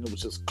switch and it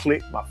was just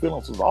click. My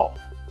feelings was off.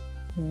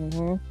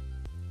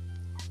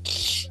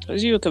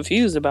 Because you were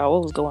confused about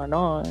what was going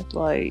on.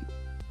 Like,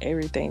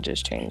 everything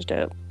just changed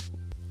up.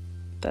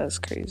 That's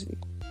crazy.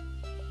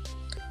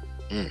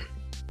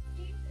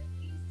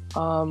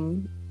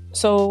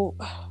 So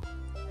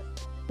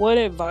what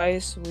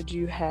advice would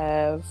you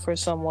have for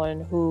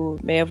someone who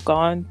may have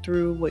gone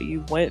through what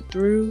you went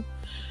through,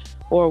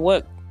 or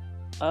what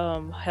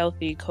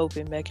healthy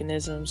coping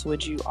mechanisms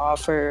would you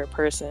offer a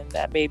person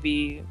that may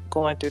be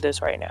going through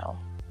this right now?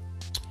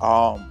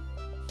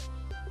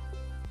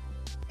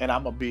 And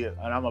I'm gonna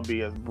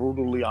be as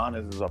brutally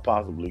honest as I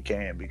possibly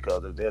can,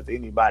 because if there's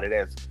anybody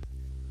that's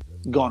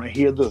gonna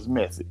hear this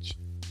message,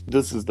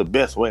 this is the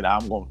best way that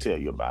I'm gonna tell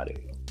you about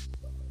it.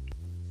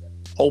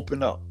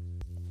 Open up,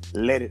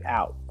 let it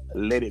out,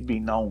 let it be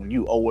known.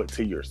 You owe it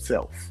to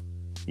yourself.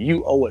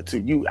 You owe it to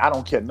you. I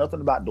don't care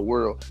nothing about the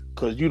world,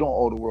 because you don't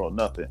owe the world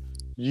nothing.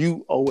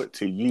 You owe it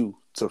to you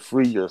to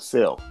free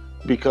yourself,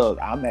 because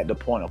I'm at the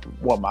point of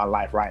what my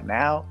life right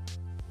now.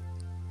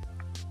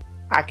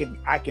 I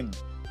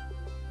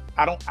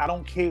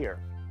don't care.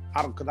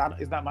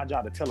 It's not my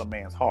job to tell a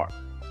man's heart.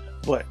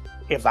 But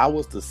if I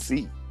was to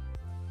see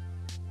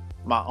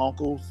my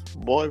uncle's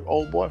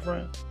old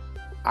boyfriend,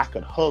 I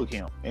could hug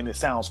him. And it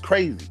sounds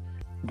crazy,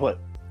 but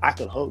I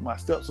could hug my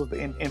stepsister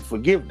in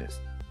forgiveness.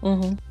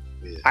 Mm-hmm.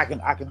 I can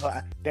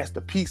hug. That's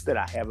the peace that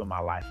I have in my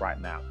life right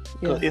now.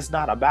 Because it's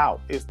not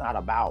about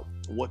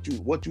what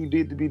you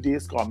did to me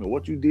did scar me.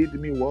 What you did to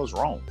me was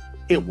wrong.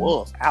 It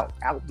was out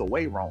the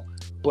way wrong.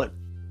 But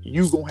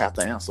you gonna have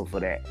to answer for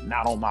that,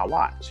 not on my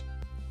watch.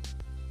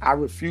 I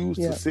refuse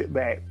to sit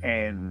back,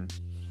 and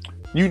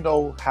you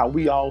know how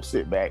we all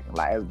sit back,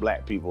 like as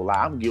black people. Like,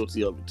 I'm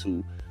guilty of it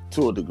too,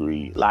 to a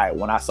degree. Like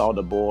when I saw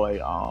the boy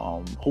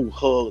who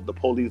hugged the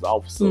police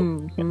officer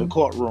in the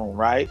courtroom,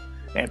 right?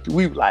 And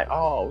we were like,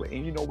 oh,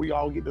 and you know, we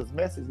all get this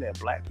message that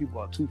black people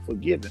are too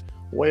forgiving.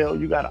 Well,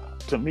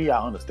 to me,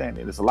 I understand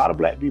it. There's a lot of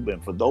black people,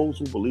 and for those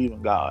who believe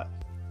in God,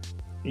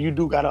 you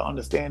do gotta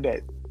understand that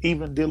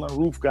even Dylan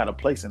Roof got a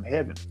place in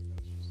heaven.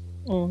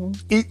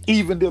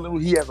 Even Dylan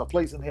Roof, he has a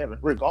place in heaven,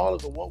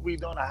 regardless of what we've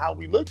done or how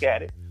we look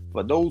at it.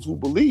 For those who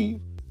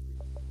believe,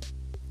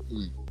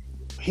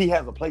 he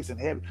has a place in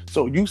heaven.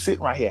 So you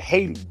sitting right here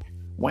hating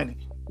when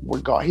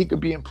God, he could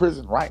be in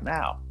prison right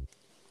now,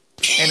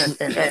 and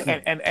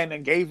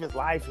then gave his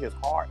life, his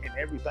heart, and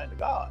everything to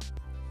God.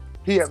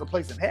 He has a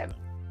place in heaven.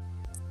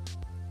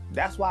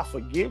 That's why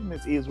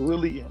forgiveness is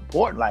really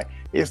important. Like,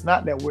 it's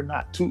not that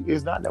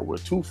we're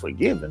too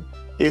forgiving.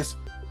 It's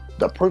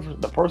the person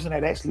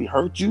that actually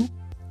hurt you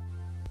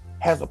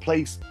has a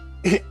place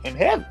in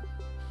heaven.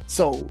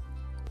 So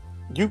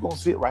you're gonna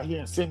sit right here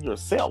and send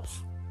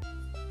yourself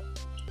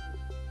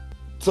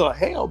to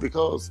hell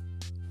because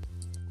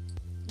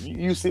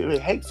you sit and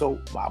hate. So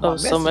my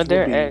message some of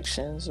their would be,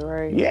 actions,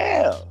 right?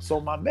 Yeah.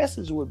 So my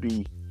message would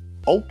be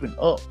open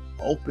up.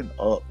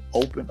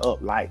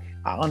 Like,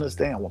 I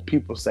understand when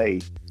people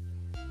say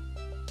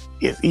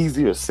it's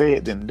easier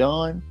said than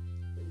done.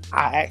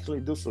 I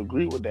actually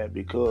disagree with that,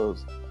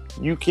 because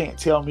you can't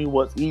tell me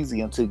what's easy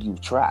until you've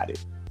tried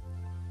it.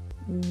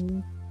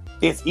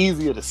 It's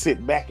easier to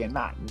sit back and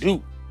not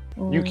do.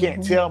 You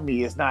can't tell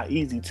me it's not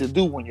easy to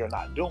do when you're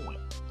not doing.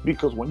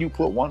 Because when you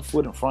put one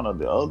foot in front of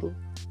the other,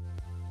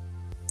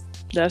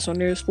 that's when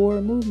there's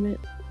forward movement.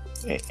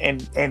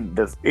 And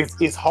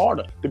it's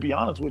harder, to be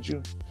honest with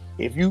you.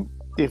 If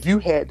you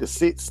had to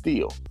sit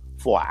still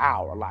for an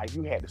hour, like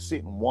you had to sit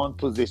in one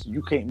position,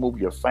 you can't move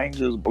your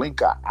fingers,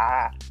 blink an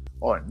eye,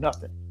 or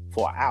nothing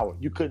for an hour.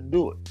 You couldn't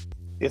do it.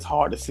 It's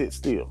hard to sit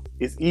still.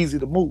 It's easy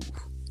to move.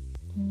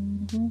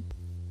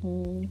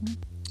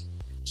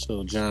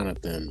 So,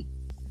 Jonathan,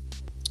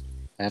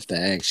 I have to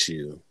ask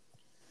you,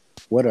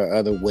 what are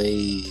other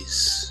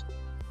ways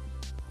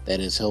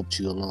that has helped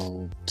you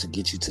along to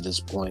get you to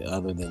this point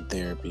other than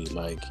therapy?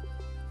 Like,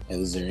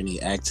 is there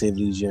any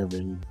activities you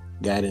ever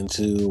got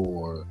into,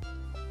 or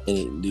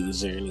is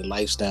there any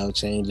lifestyle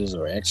changes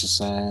or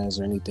exercise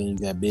or anything you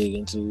got big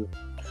into?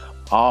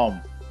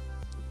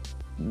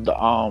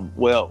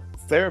 Well,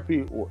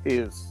 therapy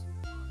is,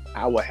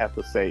 I would have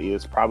to say,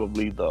 is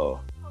probably the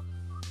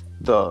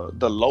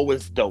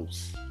lowest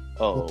dose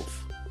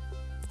of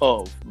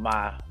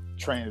my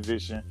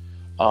transition.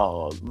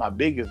 My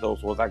biggest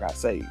dose was I got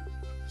saved.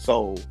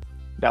 So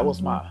that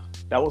was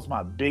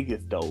my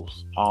biggest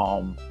dose.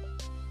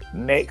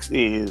 Next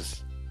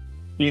is,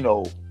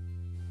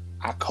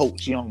 I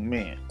coach young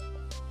men,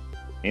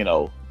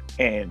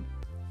 and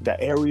the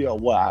area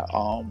where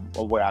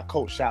I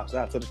coach, shouts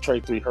out to the Trey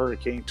 3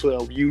 Hurricane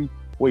 12U,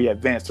 where you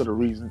advanced to the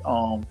region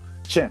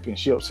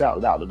championship.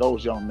 Shout out to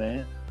those young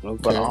men.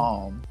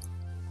 Okay.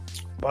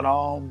 But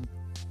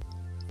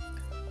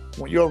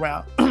when you're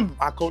around,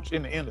 I coach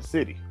in the inner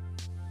city.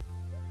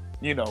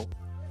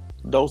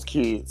 Those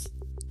kids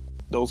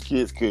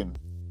can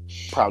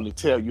probably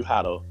tell you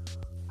how to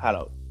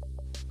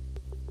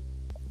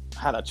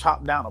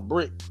chop down a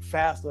brick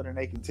faster than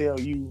they can tell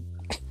you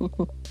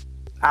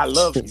I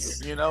love you,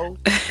 you know?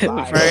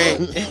 Like,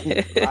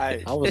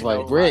 right. I was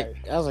like, brick.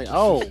 I was like,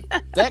 oh,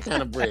 that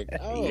kind of brick.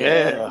 Oh,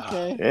 yeah.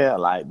 Okay. Yeah,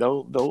 like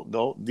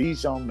those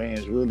these young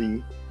men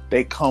really,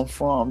 they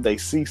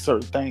see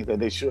certain things that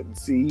they shouldn't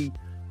see.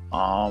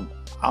 Out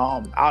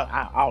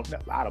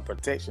of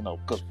protection of,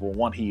 because for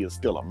one, he is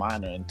still a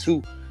minor, and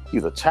two,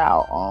 he's a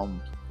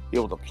child. It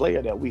was a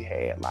player that we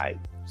had, like,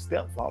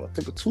 stepfather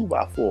took a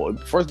 2x4.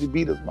 First he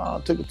beat his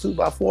mom, took a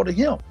 2x4 to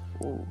him.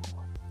 Ooh.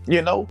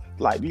 You know,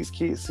 like these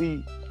kids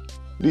don't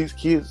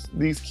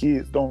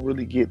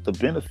really get the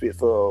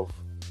benefits of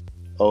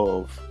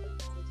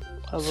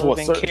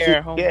loving care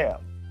at home. Yeah,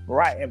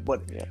 right.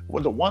 But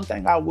the one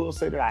thing I will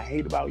say that I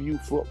hate about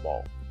youth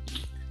football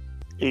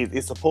is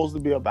it's supposed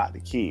to be about the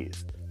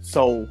kids.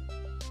 So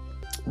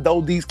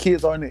though these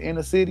kids are in the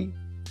inner city,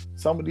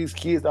 some of these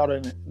kids that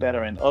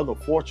are in other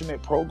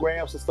fortunate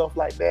programs and stuff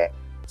like that,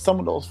 some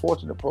of those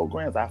fortunate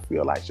programs I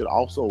feel like should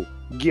also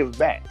give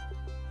back.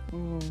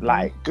 Mm-hmm.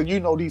 Like,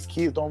 because these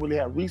kids don't really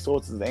have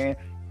resources, and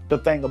the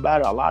thing about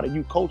it, a lot of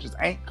you coaches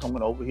ain't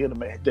coming over here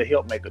to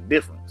help make a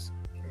difference.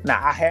 Now,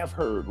 I have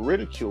heard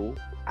ridicule,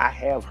 I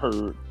have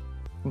heard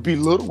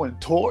belittling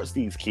towards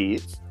these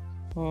kids,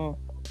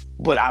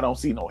 but I don't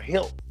see no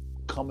help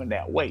coming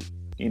that way.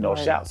 Right.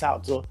 Shouts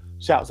out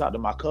to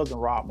my cousin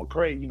Rob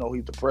McCray.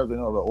 He's the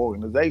president of the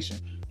organization.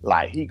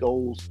 Like, he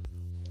goes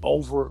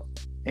over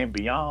and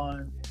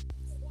beyond,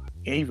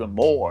 even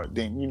more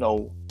than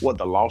what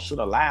the law should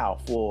allow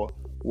for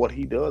what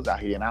he does out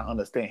here. And I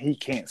understand he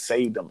can't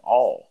save them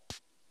all,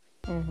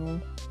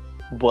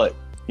 but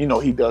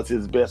he does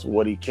his best with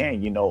what he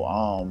can.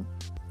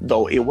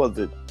 Though it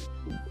wasn't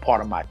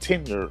part of my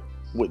tenure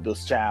with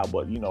this child,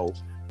 but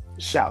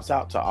shouts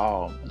out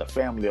to the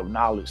family of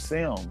Knowledge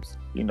Sims.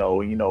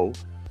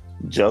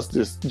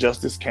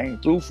 Justice came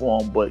through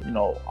for him, but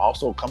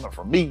also coming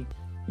from me,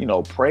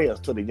 prayers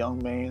to the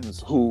young man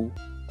who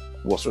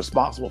was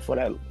responsible for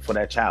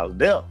that child's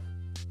death.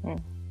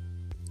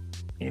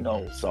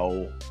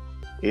 So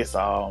it's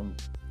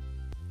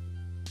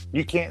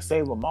you can't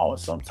save them all,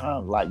 and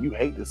sometimes, like, you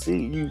hate to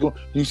see it.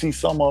 You see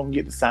some of them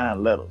get to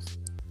sign letters.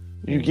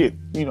 You get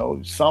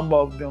some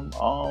of them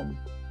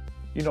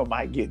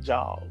might get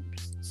jobs.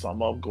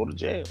 Some of them go to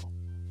jail.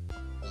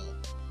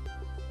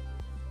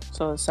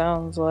 So it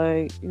sounds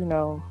like,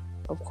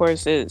 of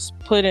course, it's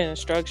put in a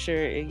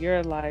structure in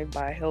your life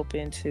by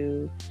helping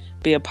to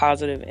be a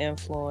positive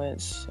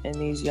influence in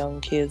these young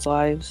kids'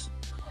 lives.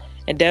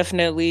 And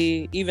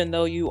definitely, even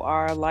though you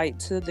are a light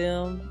to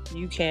them,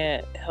 you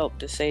can't help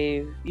to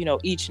save,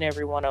 each and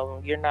every one of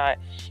them. You're not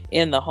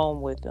in the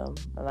home with them.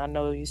 And I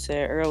know you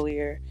said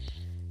earlier,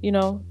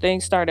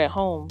 things start at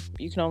home.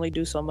 You can only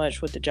do so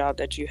much with the job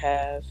that you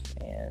have.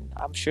 And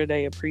I'm sure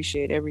they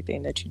appreciate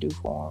everything that you do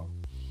for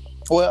them.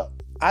 Well,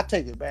 I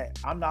take it back.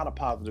 I'm not a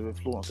positive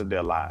influence in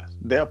their lives.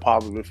 They're a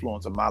positive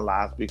influence in my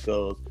life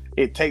because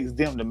it takes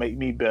them to make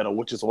me better,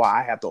 which is why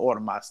I have to order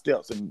my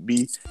steps and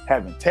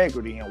have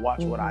integrity and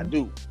watch what I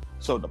do.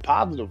 So the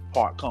positive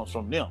part comes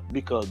from them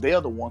because they're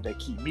the ones that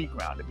keep me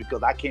grounded,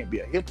 because I can't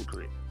be a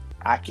hypocrite.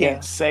 I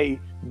can't say,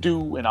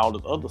 do, and all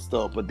this other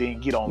stuff, but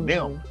then get on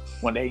them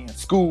when they in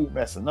school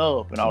messing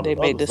up and all this other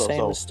stuff. They made the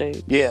same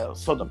mistake. Yeah,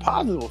 so the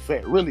positive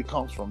effect really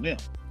comes from them.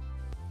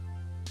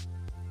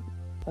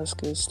 That's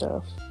good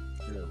stuff.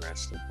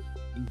 Interesting.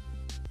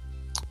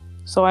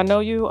 So I know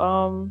you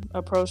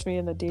approached me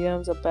in the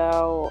DMs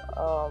about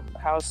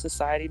how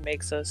society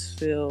makes us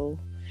feel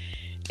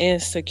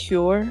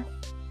insecure.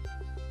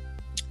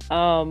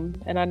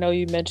 And I know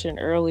you mentioned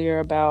earlier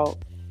about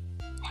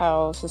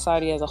how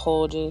society as a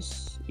whole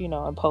just,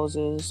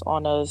 imposes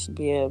on us,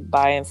 be it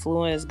by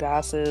influence,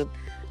 gossip,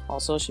 on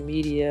social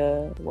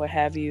media, what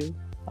have you.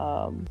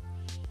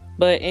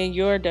 But in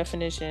your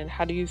definition,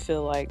 how do you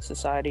feel like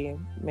society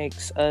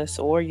makes us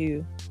or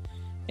you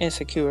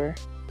insecure?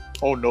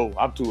 Oh no,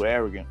 I'm too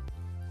arrogant.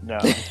 No,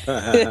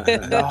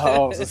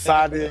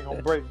 society ain't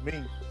gonna break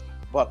me.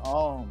 But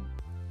or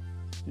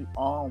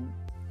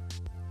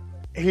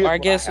I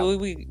guess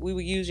we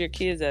would use your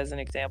kids as an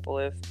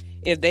example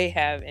if they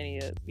have any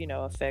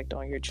effect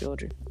on your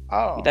children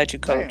that you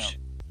coach. Man.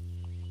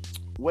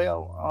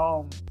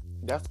 Well,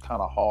 that's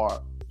kind of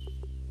hard.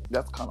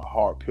 That's kind of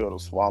hard pill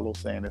to swallow,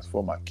 saying it's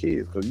for my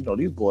kids, because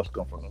these boys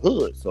come from the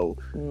hood, so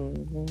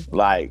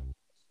like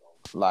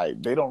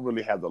they don't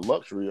really have the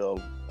luxury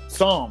of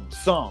some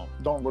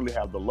don't really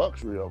have the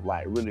luxury of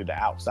like really the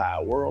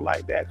outside world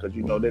like that, because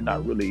they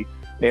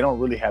don't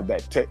really have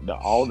that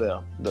all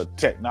the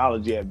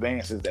technology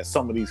advances that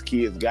some of these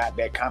kids got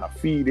that kind of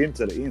feed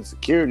into the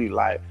insecurity.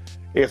 Like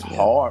it's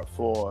hard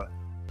for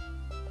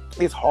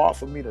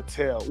me to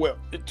tell. Well,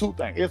 two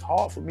things. It's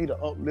hard for me to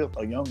uplift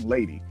a young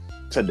lady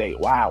today.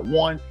 Why?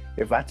 One,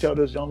 if I tell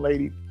this young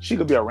lady, she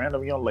could be a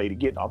random young lady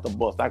getting off the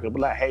bus, I could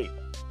be like, hey,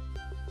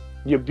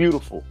 you're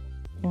beautiful.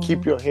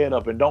 Keep your head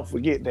up and don't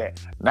forget that.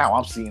 Now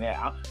I'm seeing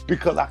that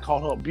because I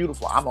called her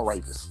beautiful, I'm a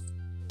rapist.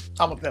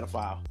 I'm a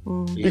pedophile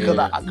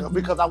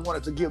because I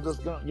wanted to give this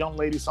young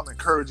lady some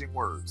encouraging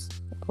words.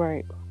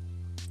 Right.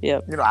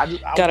 Yep. You know, I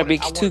gotta be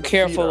too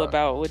careful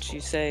about what you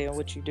say and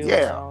what you do.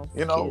 Yeah.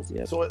 You know, kids,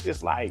 yep. So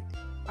it's like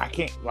I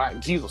can't, like,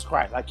 Jesus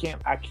Christ, I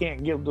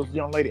can't give this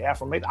young lady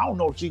affirmation. I don't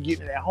know if she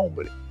getting it at home,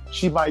 but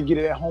she might get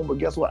it at home. But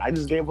guess what? I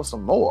just gave her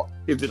some more.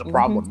 Is it a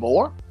problem with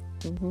more?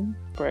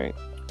 Right.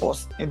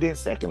 And then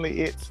secondly,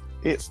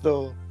 it's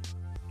the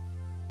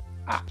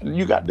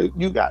you got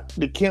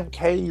the Kim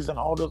K's and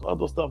all this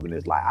other stuff, and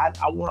it's like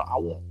I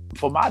want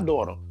for my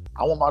daughter.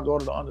 I want my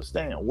daughter to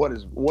understand what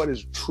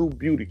is true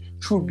beauty.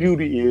 True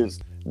beauty is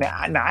now.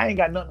 I ain't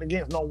got nothing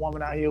against no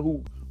woman out here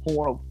who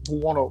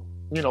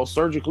wanna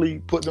surgically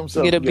put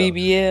themselves get a together.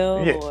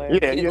 BBL or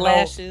get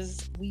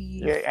lashes.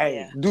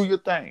 Do your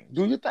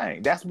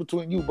thing. That's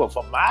between you. But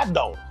for my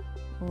daughter,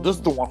 this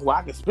is the one who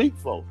I can speak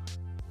for.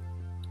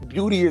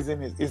 Beauty is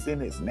in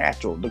its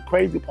natural. The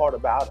crazy part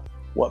about it,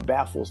 what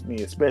baffles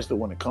me, especially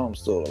when it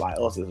comes to like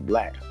us as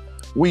Black,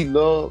 we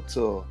love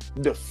to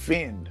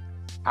defend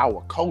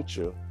our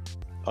culture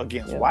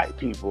against white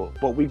people,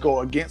 but we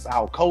go against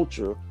our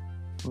culture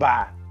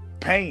by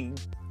paying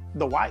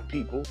the white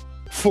people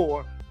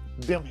for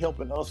them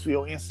helping us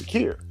feel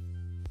insecure.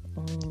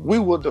 We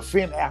will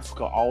defend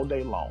Africa all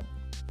day long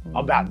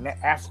about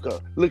Africa.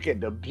 Look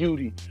at the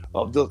beauty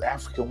of this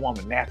African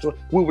woman, natural.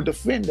 We would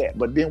defend that,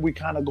 but then we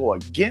kind of go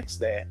against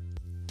that,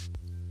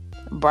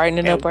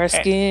 brightening up our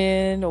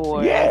skin,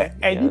 or you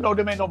know,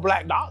 there ain't no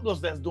Black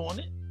doctors that's doing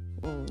it,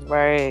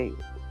 right?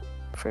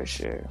 For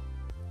sure.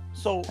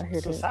 So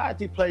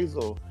society plays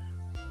a,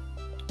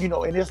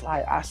 and it's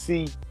like I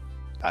see,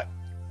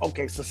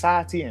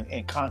 society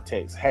and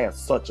context has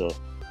such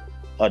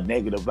a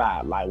negative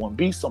vibe. Like when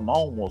B.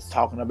 Simone was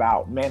talking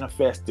about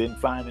manifesting,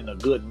 finding a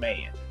good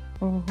man,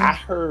 I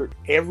heard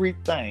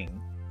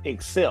everything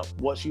except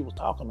what she was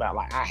talking about.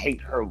 Like, I hate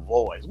her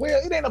voice.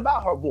 Well, it ain't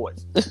about her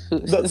voice.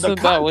 The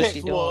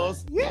context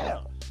was,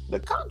 the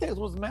context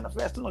was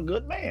manifesting a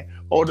good man.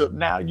 Or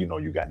now,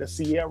 you got the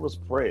Sierra's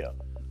prayer.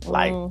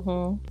 Like,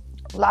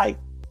 like,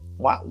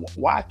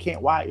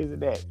 why is it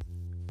that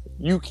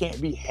you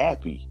can't be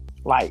happy?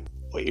 Like,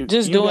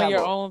 just doing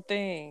your own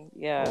thing.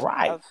 Yeah.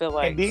 Right. I feel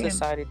like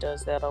society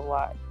does that a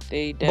lot.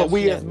 They definitely. But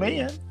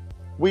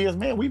we as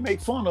men, we make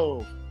fun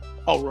of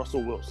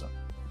Russell Wilson.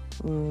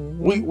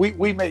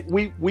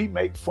 We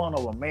make fun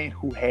of a man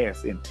who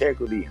has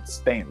integrity and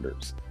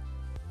standards.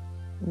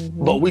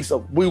 But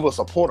we will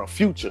support a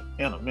Future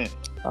in a minute.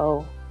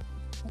 Oh,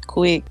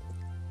 quick.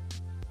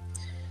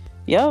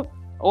 Yep.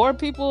 Or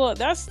people,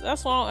 that's what I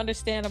don't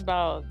understand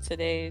about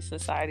today's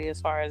society as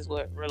far as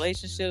what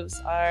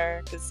relationships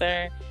are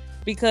concerned.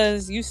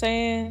 Because you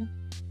saying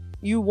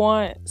you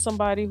want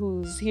somebody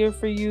who's here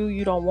for you.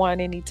 You don't want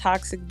any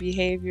toxic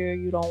behavior.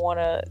 You don't want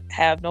to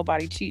have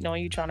nobody cheating on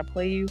you, trying to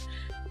play you.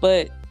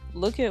 But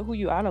look at who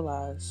you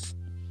idolize.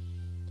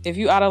 If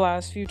you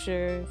idolize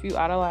Future, if you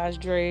idolize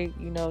Drake,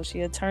 she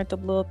had turned up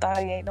little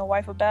thotty, ain't no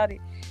wife about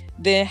it.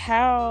 Then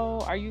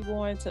how are you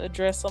going to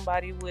address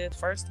somebody with,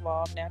 first of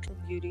all, natural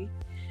beauty?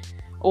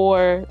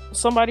 Or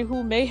somebody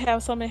who may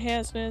have some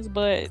enhancements,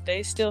 but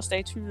they still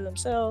stay true to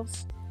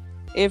themselves?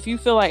 If you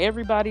feel like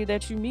everybody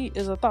that you meet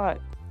is a thought,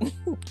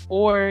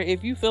 or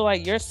if you feel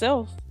like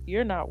yourself,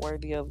 you're not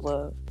worthy of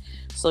love,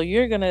 so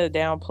you're gonna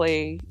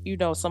downplay,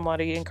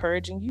 somebody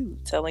encouraging you,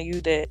 telling you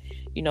that,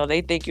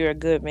 they think you're a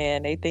good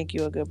man, they think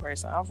you're a good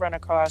person. I've run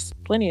across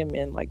plenty of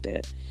men like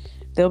that.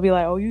 They'll be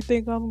like, "Oh, you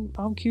think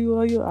I'm cute?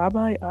 Oh, I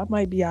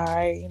might be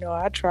alright.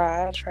 I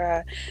try.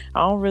 I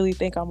don't really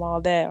think I'm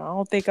all that. I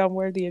don't think I'm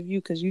worthy of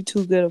you because you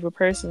too good of a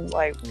person."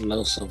 Like,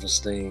 low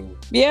self-esteem.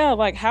 Yeah,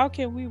 like how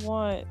can we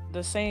want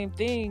the same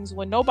things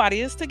when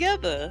nobody is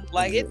together?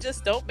 Like it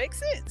just don't make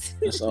sense.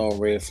 It's all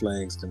red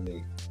flags to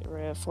me.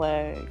 Red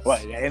flags.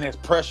 Right, and it's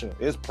pressure.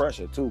 It's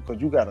pressure too,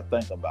 because you got to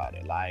think about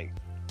it.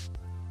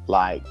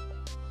 Like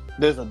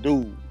there's a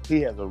dude.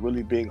 He has a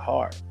really big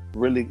heart.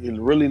 Really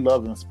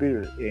loving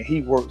spirit, and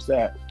he works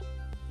at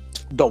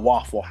the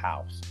Waffle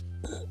House.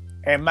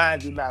 And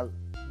mind you, now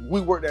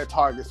we worked at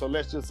Target, so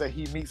let's just say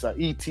he meets an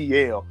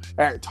ETL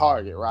at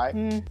Target,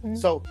 right?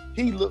 So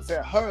he looks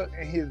at her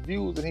and his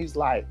views, and he's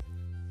like,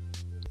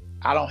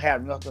 I don't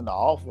have nothing to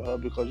offer her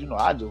because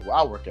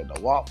I work at the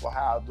Waffle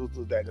House,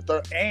 this, that, the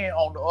third. And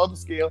on the other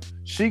scale,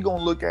 she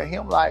gonna look at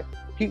him like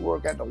he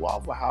work at the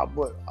Waffle House.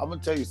 But I'm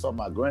gonna tell you something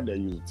my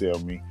granddad used to tell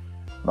me.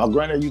 My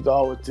granddad used to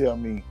always tell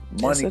me,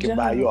 money can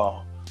buy you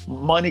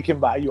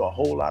a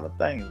whole lot of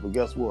things, but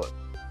guess what?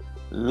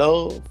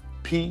 Love,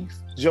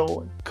 peace,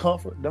 joy,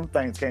 comfort, them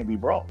things can't be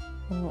brought.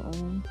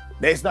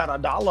 There's not a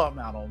dollar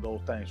amount on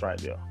those things right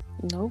there.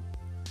 Nope.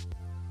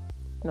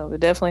 No, it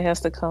definitely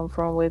has to come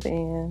from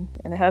within,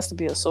 and it has to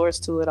be a source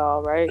to it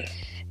all, right?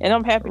 And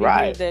I'm happy to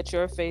hear that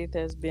your faith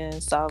has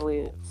been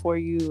solid for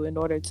you in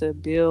order to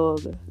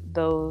build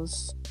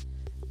those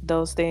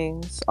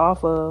things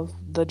off of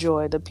the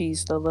joy, the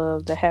peace, the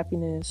love, the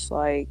happiness,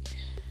 like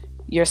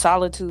your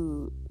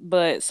solitude.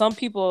 But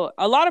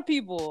a lot of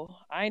people,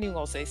 I ain't even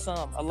gonna say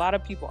some, a lot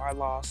of people are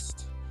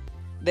lost.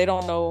 They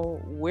don't know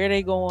where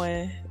they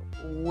going,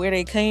 where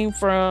they came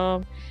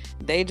from.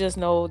 They just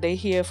know they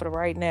here for the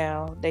right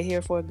now. They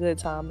here for a good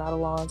time, not a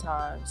long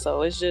time.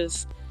 So it's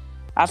just,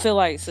 I feel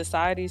like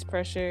society's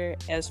pressure,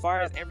 as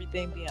far as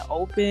everything being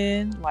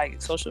open,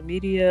 like social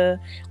media,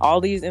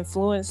 all these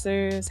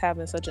influencers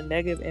having such a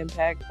negative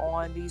impact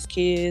on these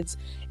kids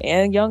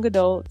and young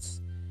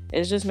adults,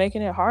 it's just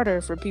making it harder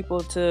for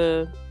people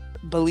to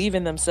believe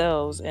in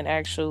themselves and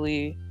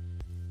actually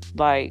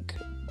like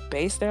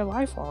base their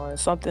life on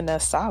something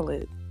that's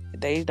solid.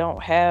 They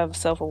don't have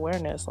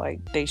self-awareness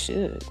like they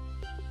should.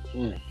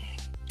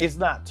 It's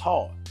not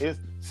taught. It's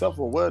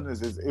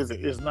self-awareness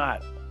is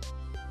not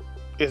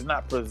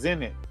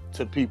presented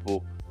to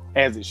people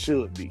as it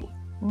should be.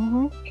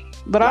 Mm-hmm.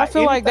 But like I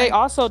feel like they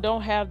also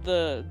don't have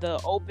the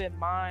open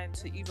mind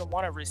to even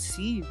want to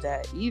receive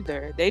that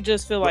either. They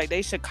just feel like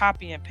they should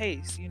copy and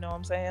paste. You know what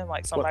I'm saying?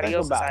 Like somebody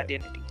else's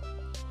identity.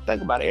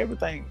 Think about it.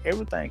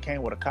 Everything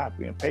came with a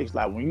copy and paste.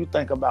 Like when you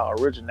think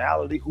about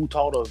originality, who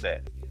taught us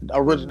that?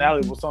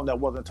 Originality was something that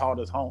wasn't taught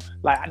us home.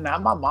 Like now,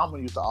 my mama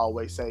used to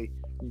always say,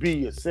 "Be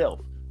yourself,"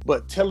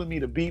 but telling me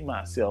to be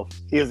myself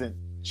isn't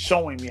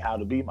showing me how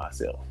to be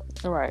myself.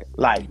 Right.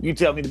 Like you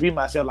tell me to be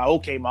myself, like,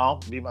 okay,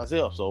 mom, be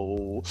myself.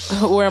 So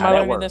where am I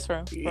learning this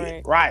from?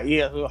 Right.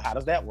 Yeah. So how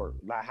does that work?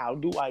 Like, how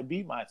do I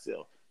be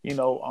myself? You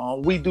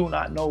know, we do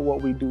not know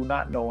what we do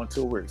not know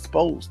until we're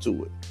exposed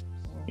to it.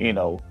 You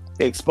know,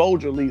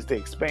 exposure leads to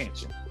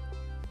expansion.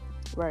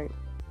 Right.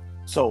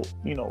 So,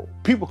 you know,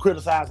 people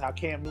criticize how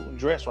Cam Newton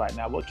dressed right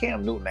now. Well,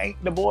 Cam Newton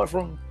ain't the boy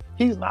from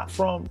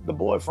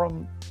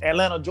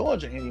Atlanta,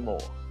 Georgia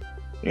anymore.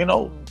 You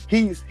know,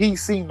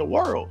 he's seen the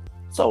world.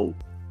 So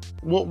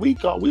what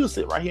we'll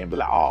sit right here and be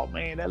like, oh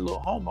man, that little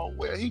homo,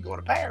 where he go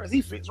to Paris,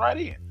 he fits right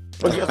in.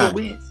 But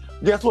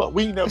guess what?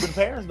 We ain't never been to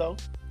Paris though.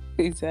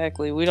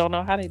 Exactly. We don't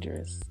know how they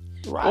dress.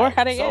 Right. Or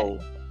how they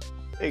act.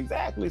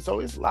 Exactly. So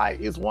it's like,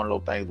 it's one of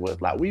those things where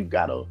it's like we've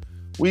gotta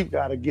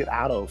get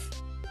out of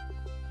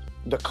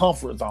the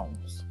comfort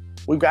zones.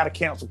 We've got to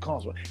cancel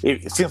comfort.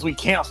 Since we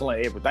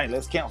canceling everything,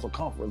 let's cancel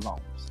comfort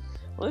zones.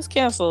 Let's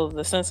cancel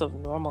the sense of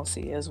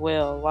normalcy as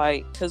well.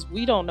 Like, because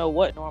we don't know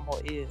what normal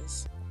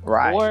is.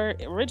 Right. Or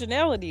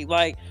originality.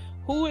 Like,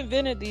 who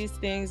invented these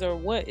things, or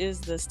what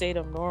is the state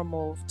of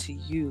normal to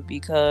you?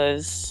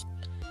 Because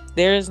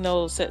there is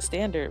no set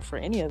standard for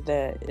any of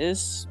that.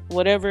 It's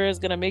whatever is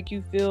going to make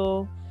you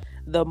feel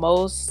the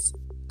most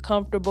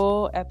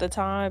comfortable at the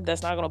time,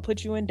 that's not going to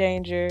put you in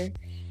danger,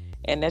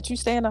 and that you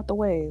stand out the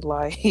way.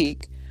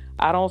 Like,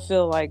 I don't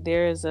feel like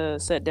there is a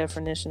set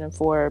definition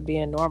for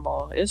being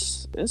normal.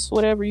 It's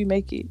whatever you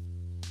make it.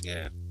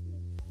 Yeah.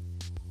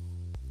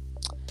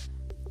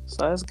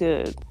 So that's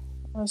good.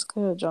 That's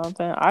good,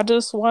 Jonathan. I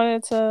just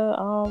wanted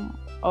to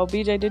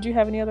BJ, did you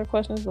have any other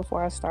questions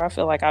before I start? I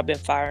feel like I've been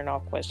firing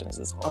off questions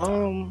this whole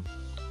time.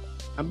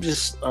 I'm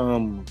just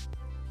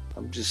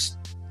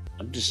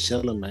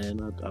chilling,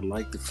 man. I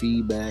like the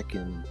feedback,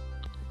 and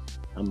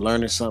I'm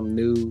learning something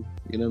new.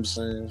 You know what I'm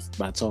saying?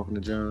 By talking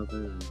to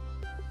Jonathan.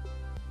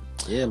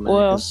 Yeah, man.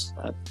 Well,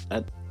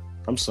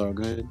 I'm sorry.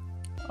 Go ahead.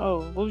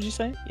 Oh, what was you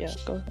saying? Yeah,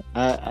 go ahead.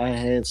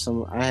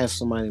 I have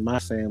somebody in my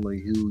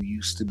family who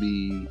used to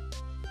be,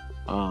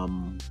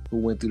 who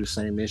went through the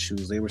same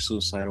issues. They were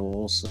suicidal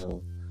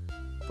also,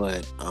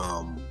 but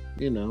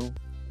you know,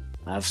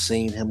 I've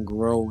seen him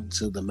grow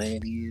into the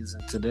man he is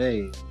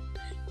today.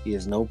 He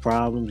has no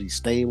problems. He's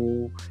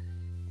stable.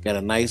 Got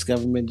a nice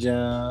government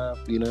job.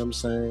 You know what I'm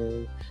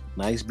saying?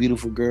 Nice,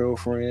 beautiful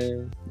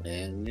girlfriend.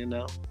 And, you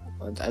know,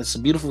 it's a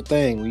beautiful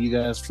thing when you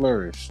guys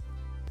flourish.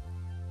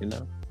 You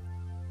know?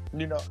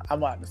 You know, I'm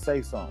about to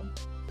say something.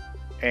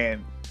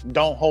 And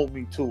don't hold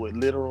me to it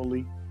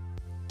literally.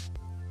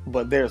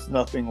 But there's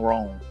nothing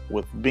wrong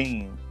with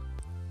being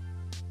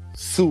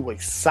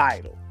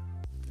suicidal.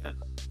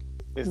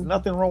 There's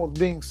nothing wrong with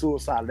being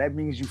suicidal. That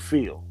means you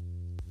feel.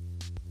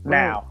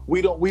 Now,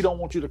 we don't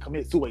want you to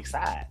commit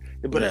suicide,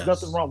 but there's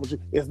nothing wrong with you.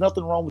 There's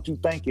nothing wrong with you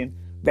thinking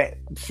that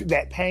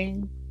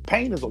pain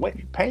is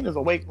awake. Pain is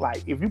awake.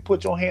 Like if you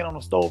put your hand on the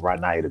stove right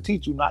now, it'll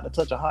teach you not to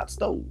touch a hot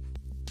stove.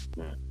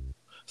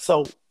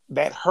 So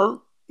that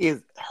hurt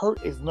is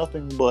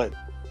nothing but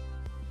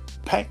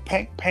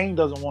pain. Pain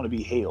doesn't want to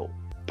be held.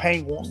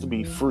 Pain wants to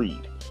be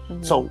freed.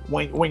 So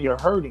when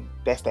you're hurting,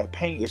 that's that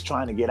pain is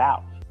trying to get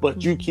out.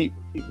 But you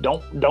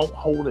don't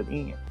hold it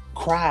in.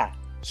 Cry,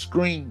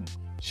 scream,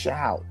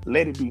 shout,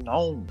 let it be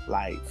known.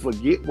 Like,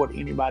 forget what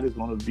anybody's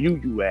going to view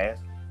you as.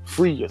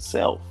 Free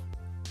yourself.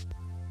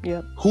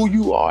 Yep. Who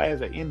you are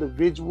as an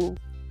individual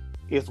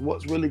is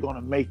what's really going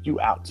to make you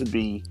out to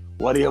be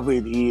whatever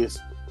it is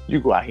you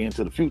go out here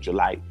into the future.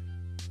 Like,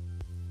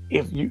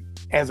 if you,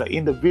 as an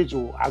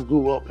individual, I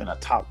grew up in a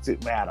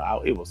toxic manner.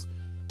 It was,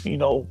 you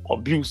know,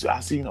 abuse. I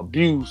seen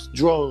abuse,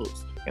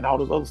 drugs, and all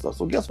this other stuff.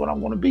 So guess what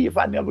I'm going to be if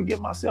I never get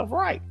myself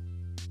right?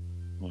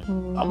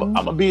 I'm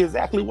gonna be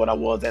exactly what I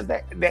was as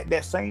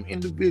that same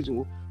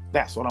individual.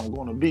 That's what I'm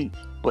gonna be.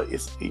 But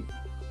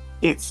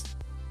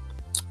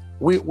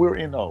we're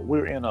in a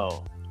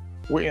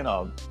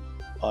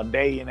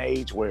day and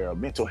age where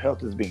mental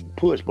health is being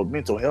pushed, but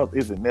mental health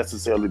isn't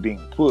necessarily being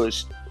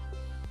pushed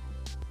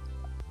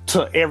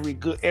to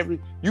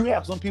you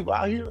have some people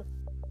out here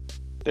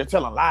They're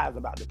telling lies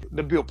about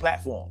the build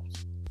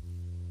platforms.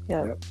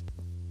 Yeah.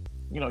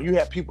 You know, you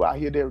have people out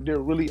here they're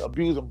really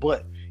abusing,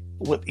 but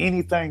with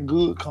anything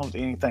good comes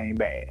anything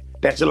bad.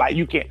 That's just like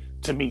you can't.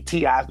 To me,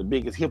 T.I. is the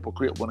biggest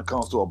hypocrite when it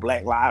comes to a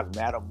Black Lives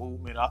Matter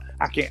movement.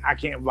 I can't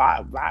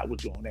vibe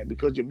with you on that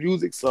because your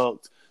music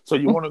sucks. So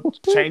you want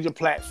to change your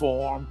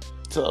platform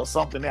to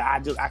something that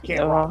I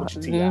can't rock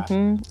with your T.I.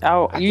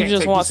 Mm-hmm. You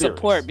just want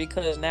support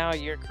because now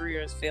your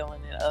career is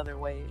failing in other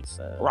ways.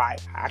 So. Right.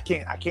 I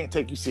can't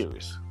take you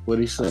serious. What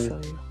he say?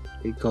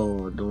 He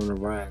called during the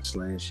riots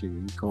last year.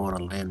 He called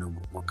Atlanta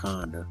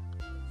Wakanda.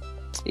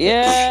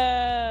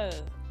 Yeah.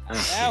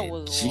 That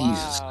was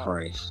Jesus wild.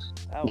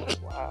 Christ. That was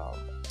wild.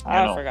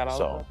 I forgot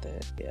all about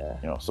that. Yeah.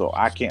 You know, so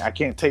I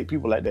can't take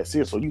people like that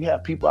serious. So you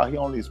have people out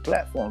here on these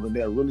platforms and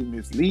they're really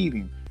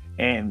misleading.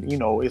 And, you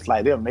know, it's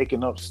like they're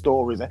making up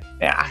stories. And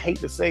I hate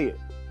to say it,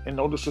 and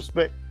no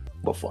disrespect,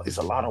 but it's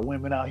a lot of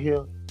women out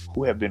here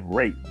who have been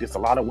raped. There's a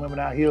lot of women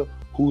out here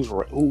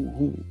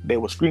who they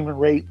were screaming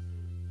rape,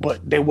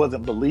 but they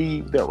wasn't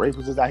believed. Their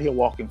rapists is out here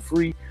walking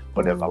free.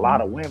 But there's a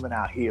lot of women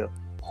out here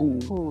who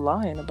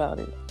lying about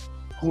it.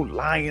 Who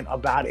lying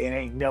about it and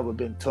ain't never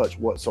been touched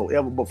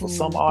whatsoever. But for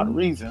some odd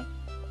reason,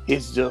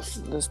 it's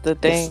just... That's the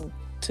thing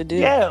to do.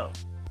 Yeah.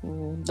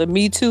 The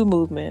Me Too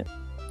movement.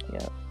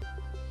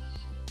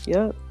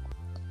 Yep.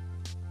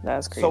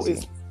 That's crazy.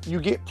 So you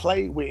get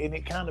played with, and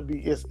it kind of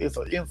it's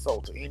an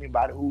insult to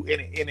anybody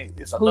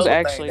it's who's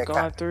actually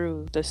gone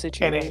through the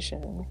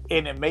situation.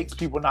 And it makes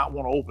people not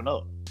want to open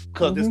up.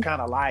 Because it's kind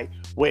of like,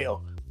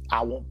 well,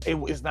 I won't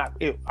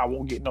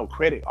get no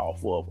credit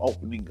off of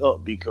opening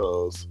up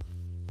because...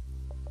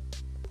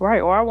 Right,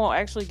 or I won't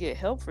actually get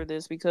help for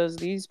this because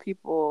these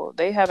people,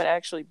 they haven't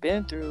actually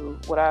been through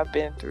what I've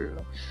been through.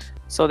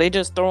 So they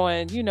just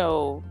throwing, you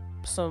know,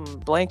 some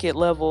blanket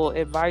level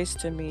advice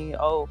to me.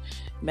 Oh,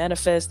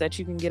 manifest that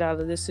you can get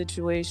out of this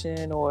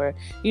situation, or,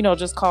 you know,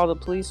 just call the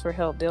police for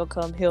help. They'll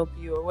come help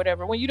you or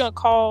whatever. When you don't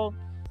call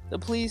the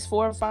police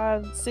 4,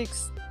 5,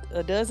 6,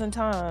 a dozen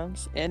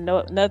times and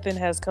nothing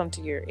has come to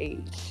your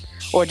aid,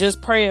 or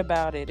just pray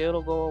about it,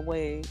 it'll go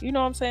away. You know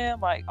what I'm saying?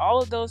 Like,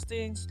 all of those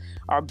things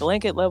are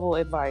blanket level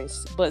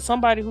advice. But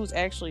somebody who's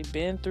actually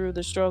been through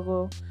the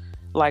struggle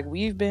like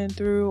we've been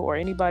through, or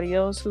anybody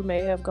else who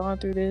may have gone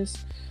through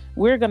this,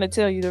 we're going to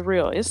tell you the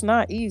real. It's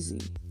not easy.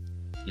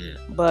 Yeah.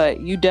 But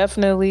you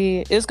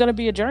definitely, it's going to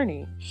be a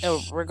journey.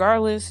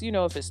 Regardless, you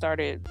know, if it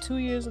started 2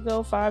 years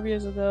ago, 5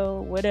 years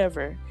ago,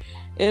 whatever,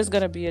 it's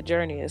going to be a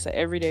journey. It's an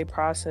everyday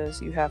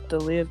process you have to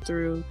live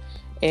through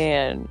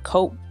and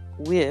cope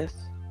with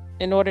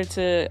in order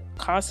to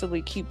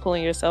constantly keep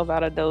pulling yourself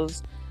out of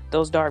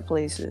those dark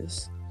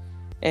places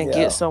and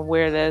get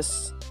somewhere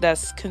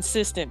that's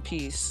consistent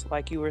peace,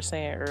 like you were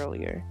saying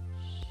earlier.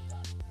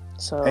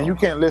 So, and you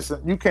can't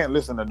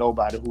listen to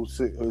nobody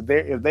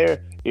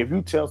if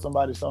you tell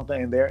somebody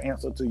something and their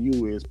answer to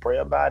you is pray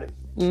about it.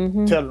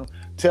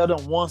 Tell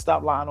them, one,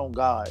 stop lying on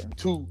God, and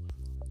two,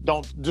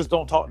 don't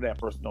talk to that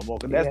person no more,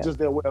 because that's just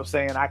their way of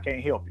saying I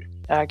can't help you.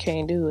 I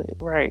can't do it,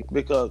 right?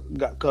 Because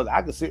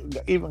I can sit.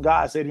 Even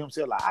God said to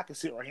himself, like, I can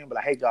sit right here and be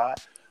like, hey God,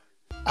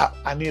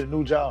 I need a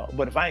new job,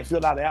 but if I ain't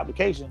filled out the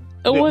application,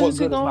 then what is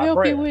he gonna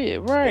help you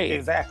with? Right?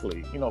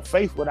 Exactly. You know,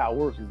 faith without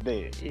work is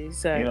dead.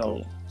 Exactly. You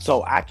know,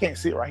 so I can't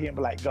sit right here and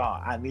be like,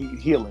 God, I need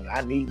healing.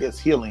 I need this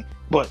healing,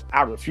 but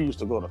I refuse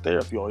to go to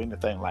therapy or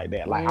anything like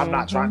that. Like, I'm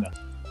not trying to,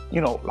 you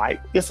know,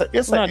 like it's an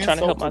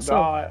insult to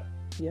God.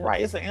 Yep.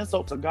 Right, it's an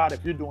insult to God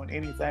if you're doing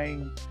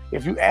anything.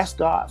 If you ask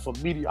God for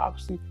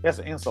mediocrity, that's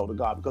an insult to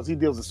God, because He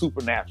deals in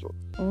supernatural.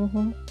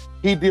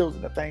 He deals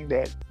in the thing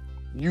that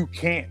you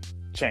can't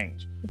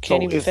change. You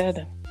can't even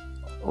fathom.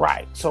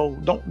 Right. So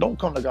don't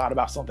come to God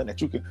about something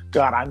that you can.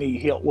 God, I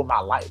need help with my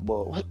light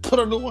bulb. Put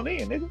a new one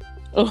in, nigga.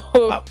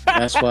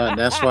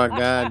 That's why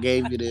God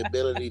gave you the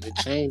ability to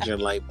change your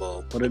light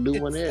bulb. Put a new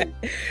one in.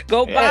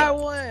 Go buy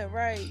one.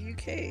 Right. You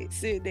can't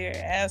sit there and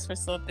ask for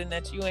something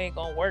that you ain't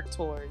gonna work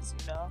towards.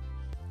 You know.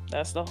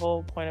 That's the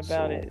whole point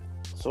about it.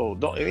 So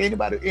don't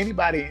anybody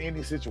in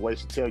any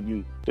situation tell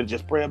you to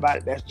just pray about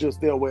it. That's just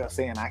their way of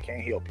saying I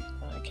can't help you.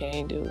 I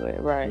can't do it.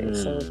 Right.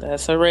 So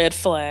that's a red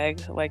flag,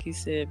 like you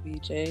said,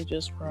 BJ.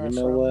 Just run.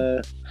 You know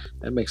what?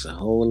 That makes a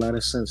whole lot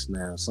of sense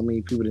now. So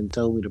many people didn't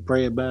tell me to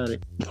pray about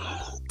it.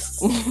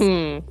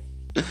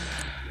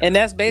 And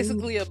that's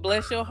basically a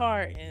bless your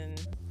heart in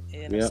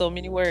so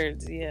many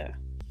words. Yeah.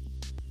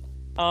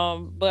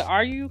 But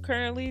are you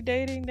currently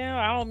dating now?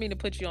 I don't mean to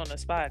put you on the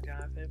spot,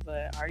 Jonathan,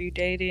 but are you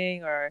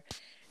dating, or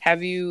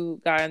have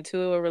you gotten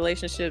into a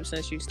relationship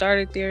since you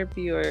started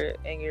therapy or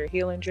in your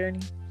healing journey?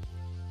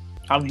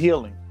 I'm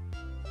healing.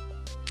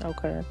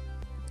 Okay.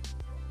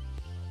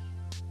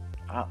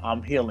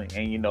 I'm healing,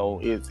 and you know,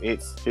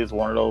 it's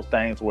one of those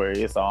things where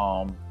it's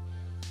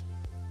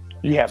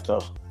you have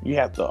to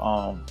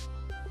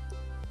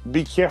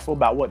be careful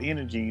about what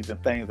energies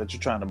and things that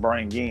you're trying to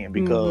bring in,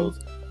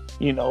 because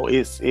you know, I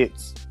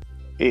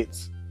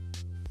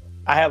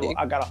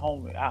got a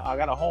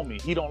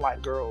homie. He don't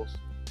like girls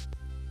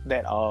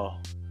that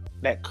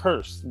that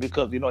curse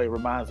because, it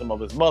reminds him of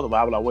his mother. But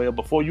I was like, well,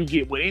 before you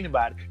get with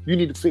anybody, you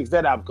need to fix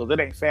that out because it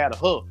ain't fair to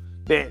her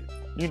that,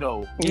 you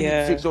need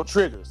to fix your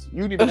triggers.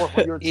 You need to work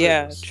on your triggers.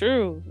 Yeah,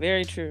 true.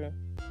 Very true.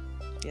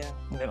 Yeah.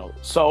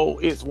 So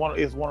it's one of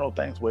those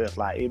things where it's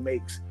like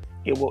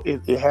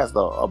it has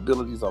the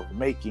abilities of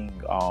making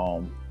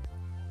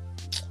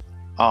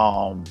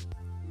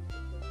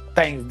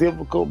things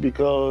difficult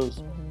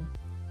because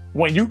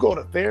when you go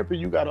to therapy,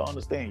 you got to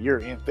understand you're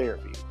in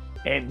therapy.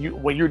 And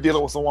when you're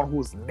dealing with someone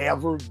who's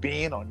never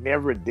been or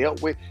never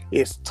dealt with,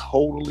 it's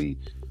totally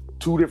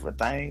two different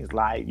things.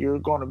 Like, you're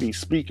going to be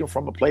speaking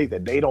from a place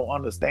that they don't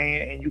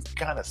understand, and you can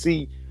kind of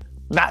see,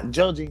 not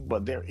judging,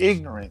 but their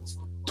ignorance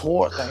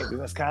toward things.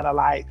 And it's kind of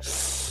like,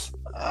 it's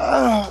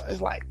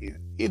like,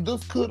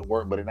 this could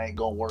work, but it ain't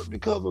going to work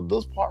because of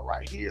this part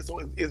right here. So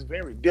it's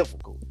very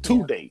difficult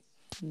to date.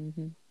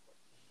 Mm-hmm.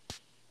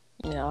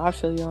 Yeah, I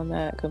feel you on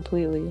that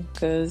completely.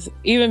 Because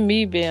even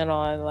me being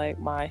on like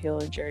my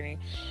healing journey,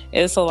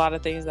 it's a lot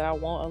of things that I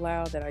won't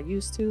allow that I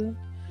used to.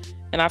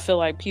 And I feel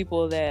like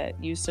people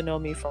that used to know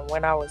me from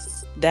when I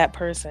was that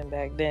person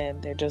back then,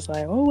 they're just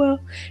like, oh, well,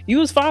 you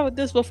was fine with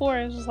this before.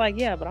 And it's just like,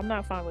 yeah, but I'm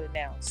not fine with it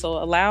now.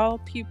 So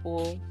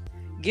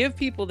give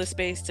people the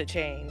space to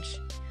change.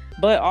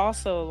 But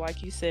also,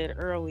 like you said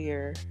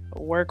earlier,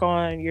 work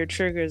on your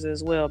triggers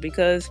as well.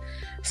 Because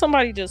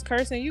somebody just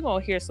cursing, you're going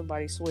to hear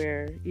somebody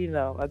swear,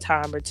 a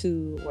time or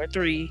 2 or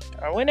 3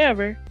 or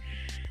whenever,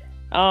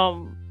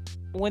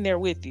 when they're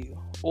with you.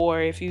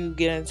 Or if you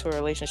get into a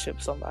relationship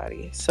with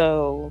somebody.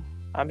 So,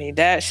 I mean,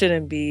 that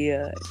shouldn't be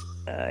a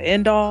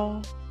end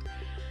all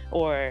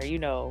or,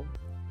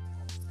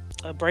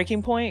 a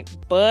breaking point.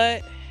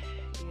 But,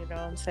 you know what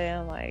I'm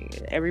saying? Like,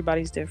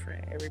 everybody's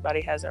different.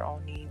 Everybody has their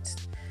own needs.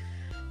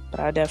 But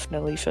I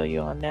definitely feel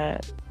you on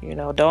that.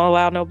 Don't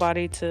allow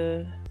nobody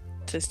to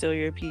steal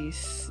your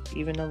peace,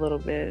 even a little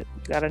bit.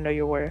 You got to know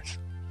your worth.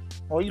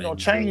 Well,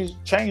 change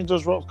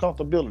disrupts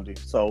comfortability.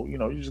 So, you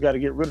just got to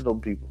get rid of those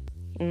people.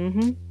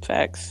 Mm-hmm.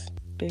 Facts.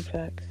 Big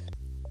facts.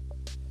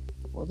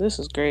 Well, this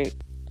is great.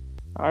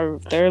 I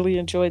thoroughly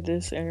enjoyed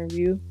this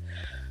interview.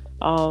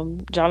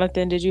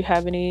 Jonathan, did you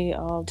have any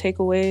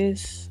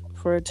takeaways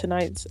for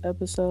tonight's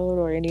episode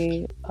or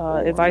any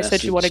advice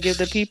that you want to give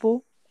the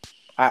people?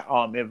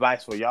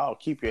 Advice for y'all: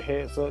 keep your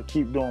heads up,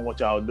 keep doing what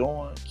y'all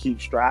doing, keep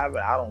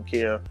striving. I don't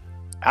care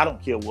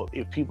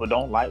if people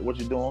don't like what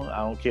you're doing. I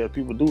don't care if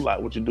people do like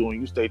what you're doing.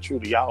 You stay true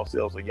to y'all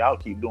selves and y'all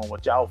keep doing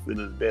what y'all feel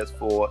is best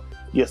for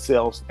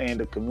yourselves and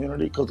the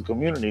community, because the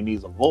community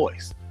needs a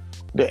voice.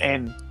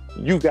 And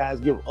you guys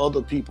give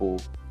other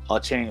people a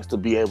chance to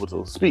be able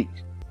to speak.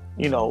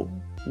 You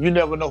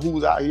never know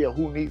who's out here,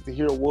 who needs to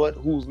hear what,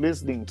 who's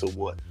listening to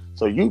what.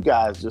 So you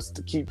guys just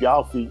to keep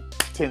y'all feet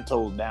 10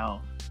 toes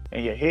down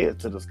and your head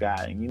to the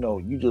sky, and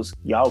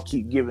y'all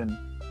keep giving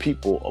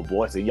people a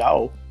voice. And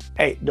y'all,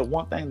 hey, the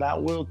one thing that I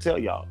will tell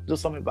y'all,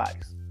 just some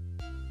advice: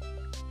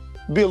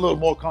 be a little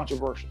more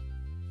controversial.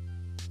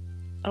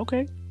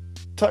 Okay.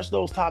 Touch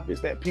those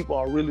topics that people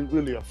are really,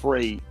 really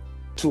afraid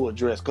to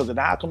address, because in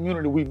our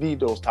community we need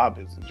those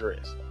topics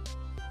addressed.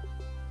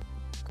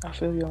 I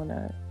feel you on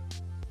that.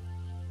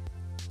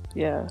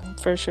 Yeah,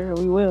 for sure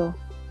we will.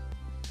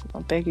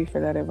 Well, thank you for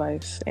that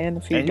advice and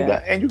the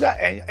feedback.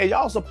 And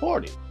y'all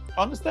support it.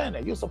 Understand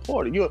that you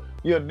support it.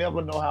 You'll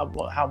never know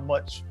how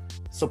much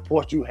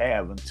support you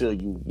have until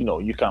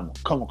you come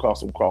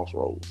across some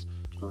crossroads.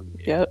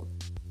 Yep,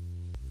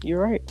 you're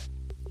right.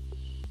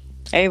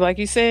 Hey, like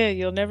you said,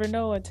 you'll never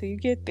know until you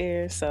get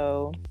there.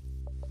 So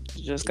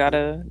you just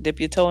gotta dip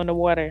your toe in the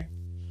water.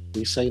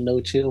 We say no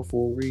chill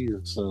for a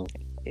reason. So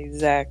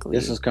exactly,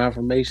 this is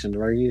confirmation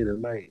right here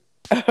tonight.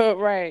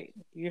 Right,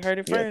 you heard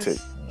it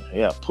first.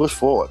 Push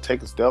forward,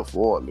 take a step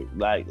forward.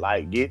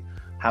 Like get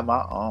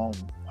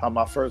how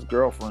my first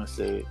girlfriend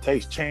said,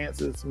 take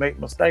chances, make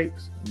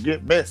mistakes,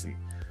 get messy.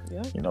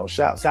 Yeah.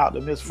 Shouts out to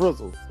Miss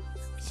Frizzle.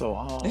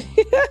 So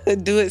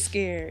do it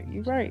scared.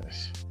 You're right.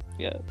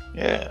 Yeah.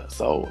 Yeah.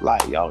 So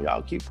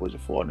y'all keep pushing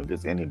forward. And if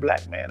there's any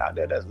black man out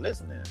there that's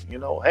listening,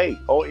 hey,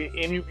 or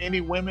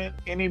any women,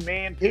 any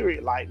man,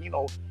 period,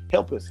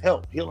 help is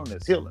help, healing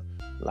is healing.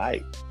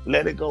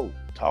 Let it go.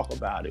 Talk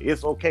about it.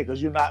 It's okay,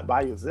 because you're not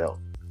by yourself.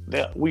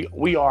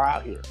 We are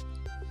out here.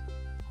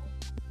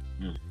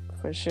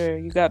 For sure.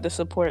 You got the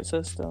support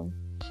system.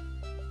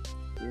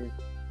 Yeah.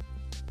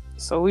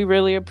 So we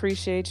really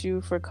appreciate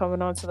you for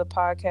coming on to the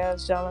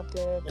podcast,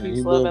 Jonathan. Peace,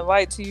 love, and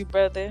light to you,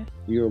 brother.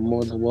 You're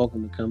more than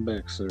welcome to come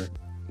back, sir.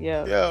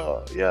 Yeah.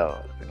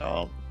 Yeah.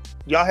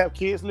 Y'all have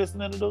kids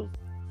listening to those?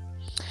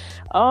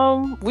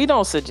 We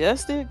don't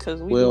suggest it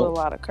because we do a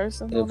lot of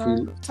cursing on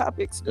our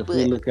topics. If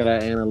we look at our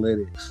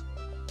analytics,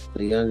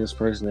 the youngest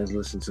person that's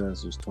listened to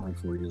us was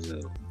 24 years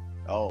old.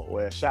 Oh,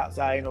 well, shouts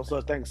out, ain't no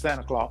such thing as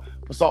Santa Claus.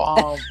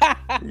 So,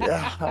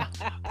 yeah.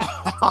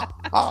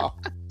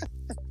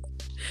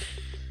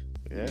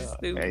 Yeah.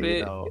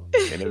 Stupid.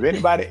 And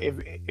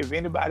if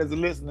anybody's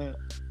listening,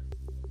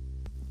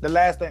 the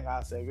last thing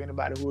I'll say, if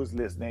anybody who is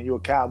listening, you're a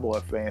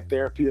Cowboy fan,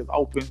 therapy is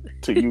open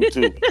to you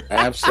too.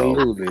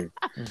 Absolutely.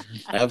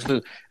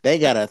 Absolutely. They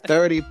got a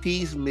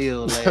 30-piece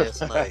meal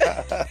last night.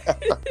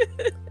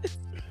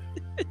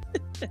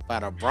 By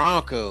the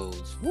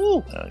Broncos.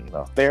 Woo.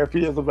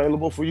 Therapy is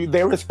available for you.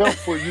 There is help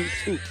for you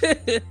too.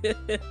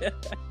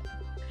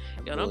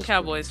 Yo, them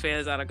Cowboys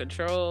fans out of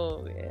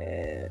control.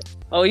 Yeah.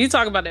 Oh, you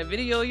talking about that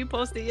video you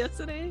posted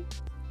yesterday,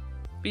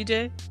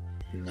 BJ?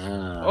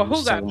 Nah. Or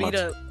who got beat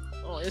up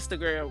on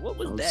Instagram? What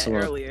was that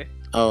earlier?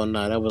 Oh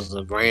no, that was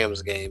the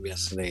Rams game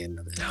yesterday in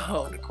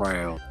the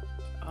crowd.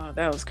 Oh,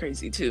 that was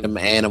crazy too. Them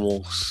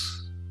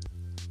animals.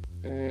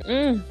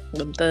 Them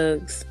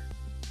thugs.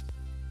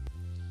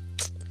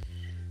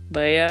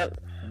 But yeah,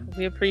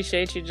 we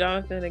appreciate you,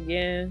 Jonathan,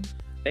 again.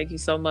 Thank you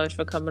so much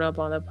for coming up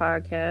on the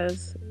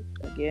podcast.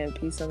 Again,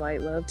 peace and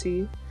light, love to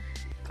you.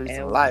 Peace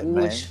and light,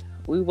 man.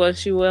 We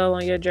wish you well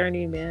on your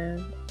journey,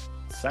 man.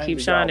 Same Keep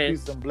shining.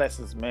 Peace and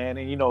blessings, man.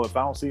 And if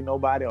I don't see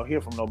nobody or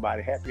hear from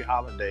nobody, happy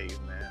holidays,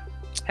 man.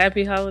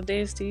 Happy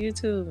holidays to you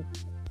too.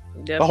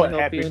 Definitely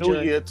happy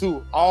New Year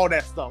too. All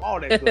that stuff. All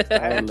that good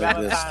stuff. Happy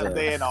Valentine's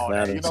Day and all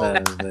that.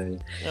 Valentine's Day.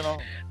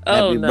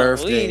 Oh happy no,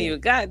 birthday. We ain't even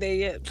got there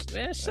yet.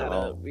 Man, shut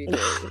up,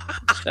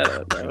 Shut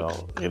up,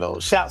 bro.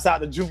 Shouts out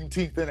to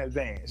Juneteenth in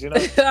advance,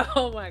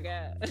 Oh my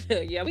God.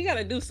 Yeah, we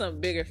gotta do something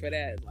bigger for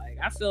that. Like,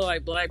 I feel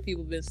like Black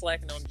people been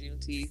slacking on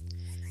Juneteenth.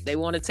 They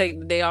want to take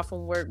the day off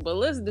from work, but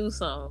let's do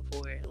something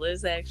for it.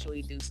 Let's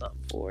actually do something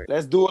for it.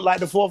 Let's do it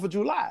like the 4th of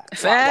July.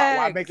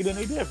 Why make it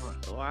any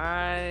different?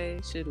 Why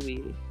should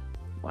we?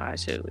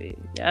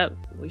 Yep,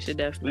 we should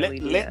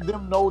definitely let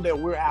them know that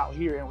we're out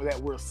here and that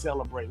we're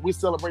celebrating. We're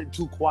celebrating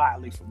too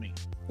quietly for me.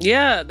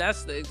 Yeah,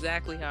 that's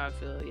exactly how I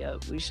feel.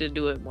 Yep, we should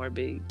do it more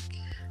big.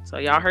 So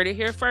y'all heard it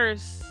here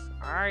first.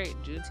 All right,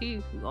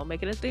 Juneteenth, we're gonna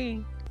make it a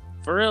thing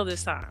for real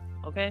this time.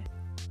 Okay,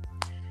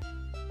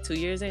 2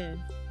 years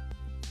in.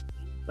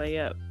 But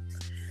yep.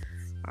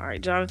 All right,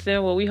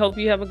 Jonathan. Well, we hope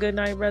you have a good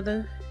night,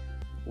 brother.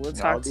 We'll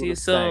talk to you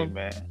soon, same,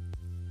 man.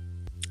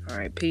 All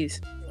right, peace.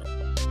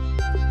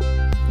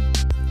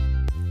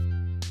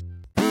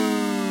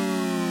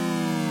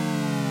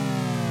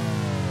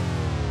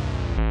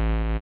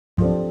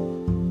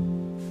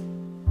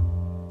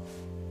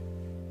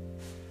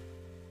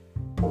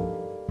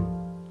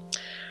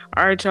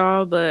 All right,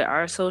 y'all. But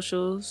our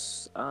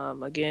socials,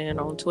 again,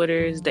 on Twitter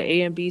is the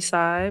A and B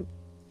side.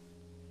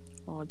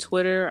 On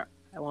Twitter,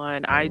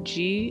 on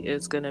IG,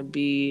 it's gonna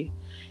be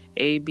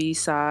AB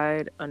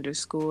side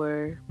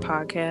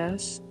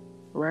 _podcast.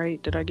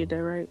 Right? Did I get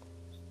that right?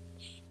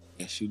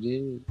 Yes, you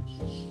did.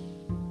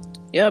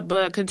 Yeah,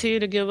 but continue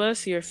to give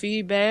us your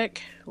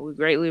feedback. We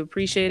greatly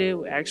appreciate it.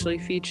 We actually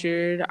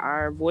featured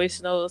our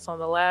voice notes on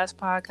the last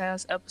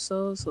podcast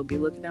episode, so be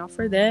looking out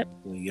for that.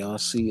 When y'all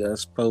see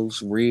us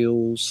post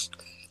reels,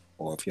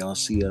 or if y'all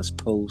see us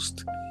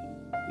post,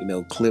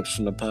 clips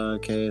from the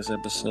podcast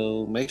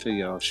episode, make sure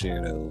y'all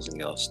share those in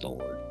y'all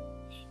story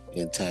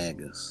and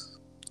tag us.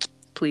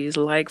 Please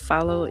like,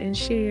 follow, and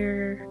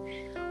share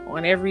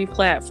on every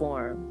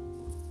platform.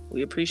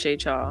 We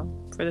appreciate y'all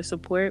for the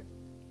support.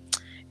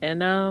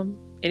 And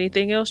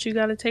anything else you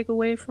got to take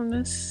away from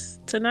this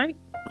tonight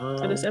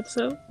for this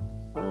episode?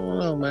 I don't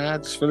know, man. I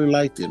just really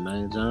liked it,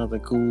 man. Jonathan,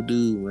 cool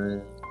dude,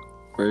 man.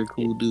 Very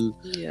cool dude.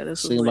 Yeah,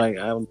 this seemed like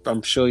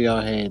I'm sure y'all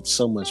had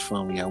so much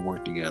fun when y'all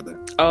worked together.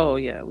 Oh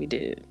yeah, we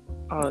did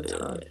all the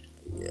time.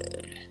 Yeah.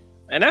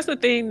 And that's the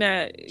thing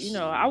that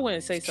I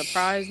wouldn't say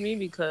surprised me,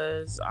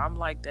 because I'm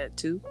like that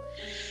too.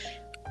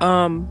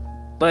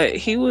 But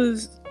he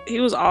was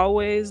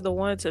always the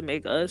one to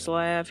make us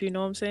laugh, you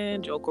know what I'm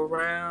saying? Joke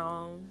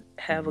around,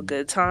 have a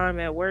good time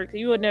at work.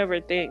 You would never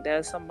think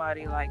that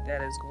somebody like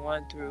that is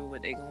going through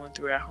what they're going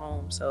through at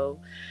home. So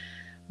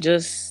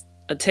just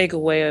a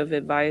takeaway of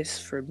advice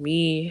for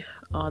me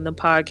on the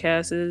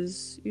podcast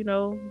is,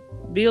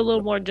 be a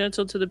little more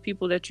gentle to the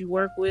people that you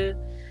work with,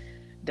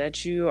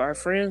 that you are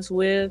friends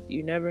with.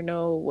 You never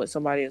know what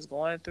somebody is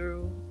going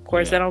through. Of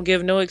course, I don't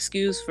give no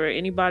excuse for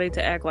anybody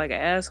to act like an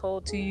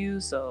asshole to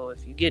you. So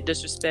if you get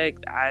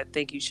disrespect, I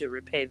think you should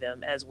repay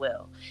them as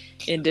well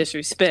in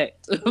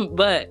disrespect.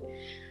 But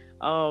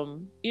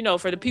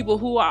for the people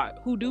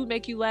who do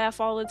make you laugh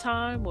all the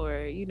time,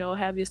 or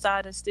have your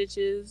side in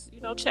stitches,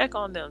 check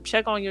on them.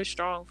 Check on your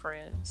strong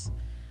friends,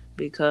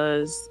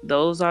 because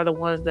those are the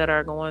ones that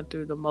are going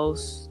through the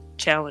most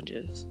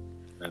challenges.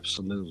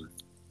 Absolutely.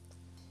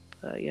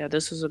 Yeah,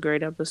 this was a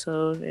great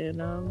episode,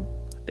 and I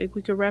think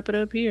we could wrap it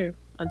up here.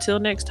 Until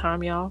next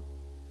time, y'all.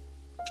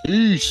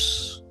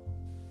 Peace.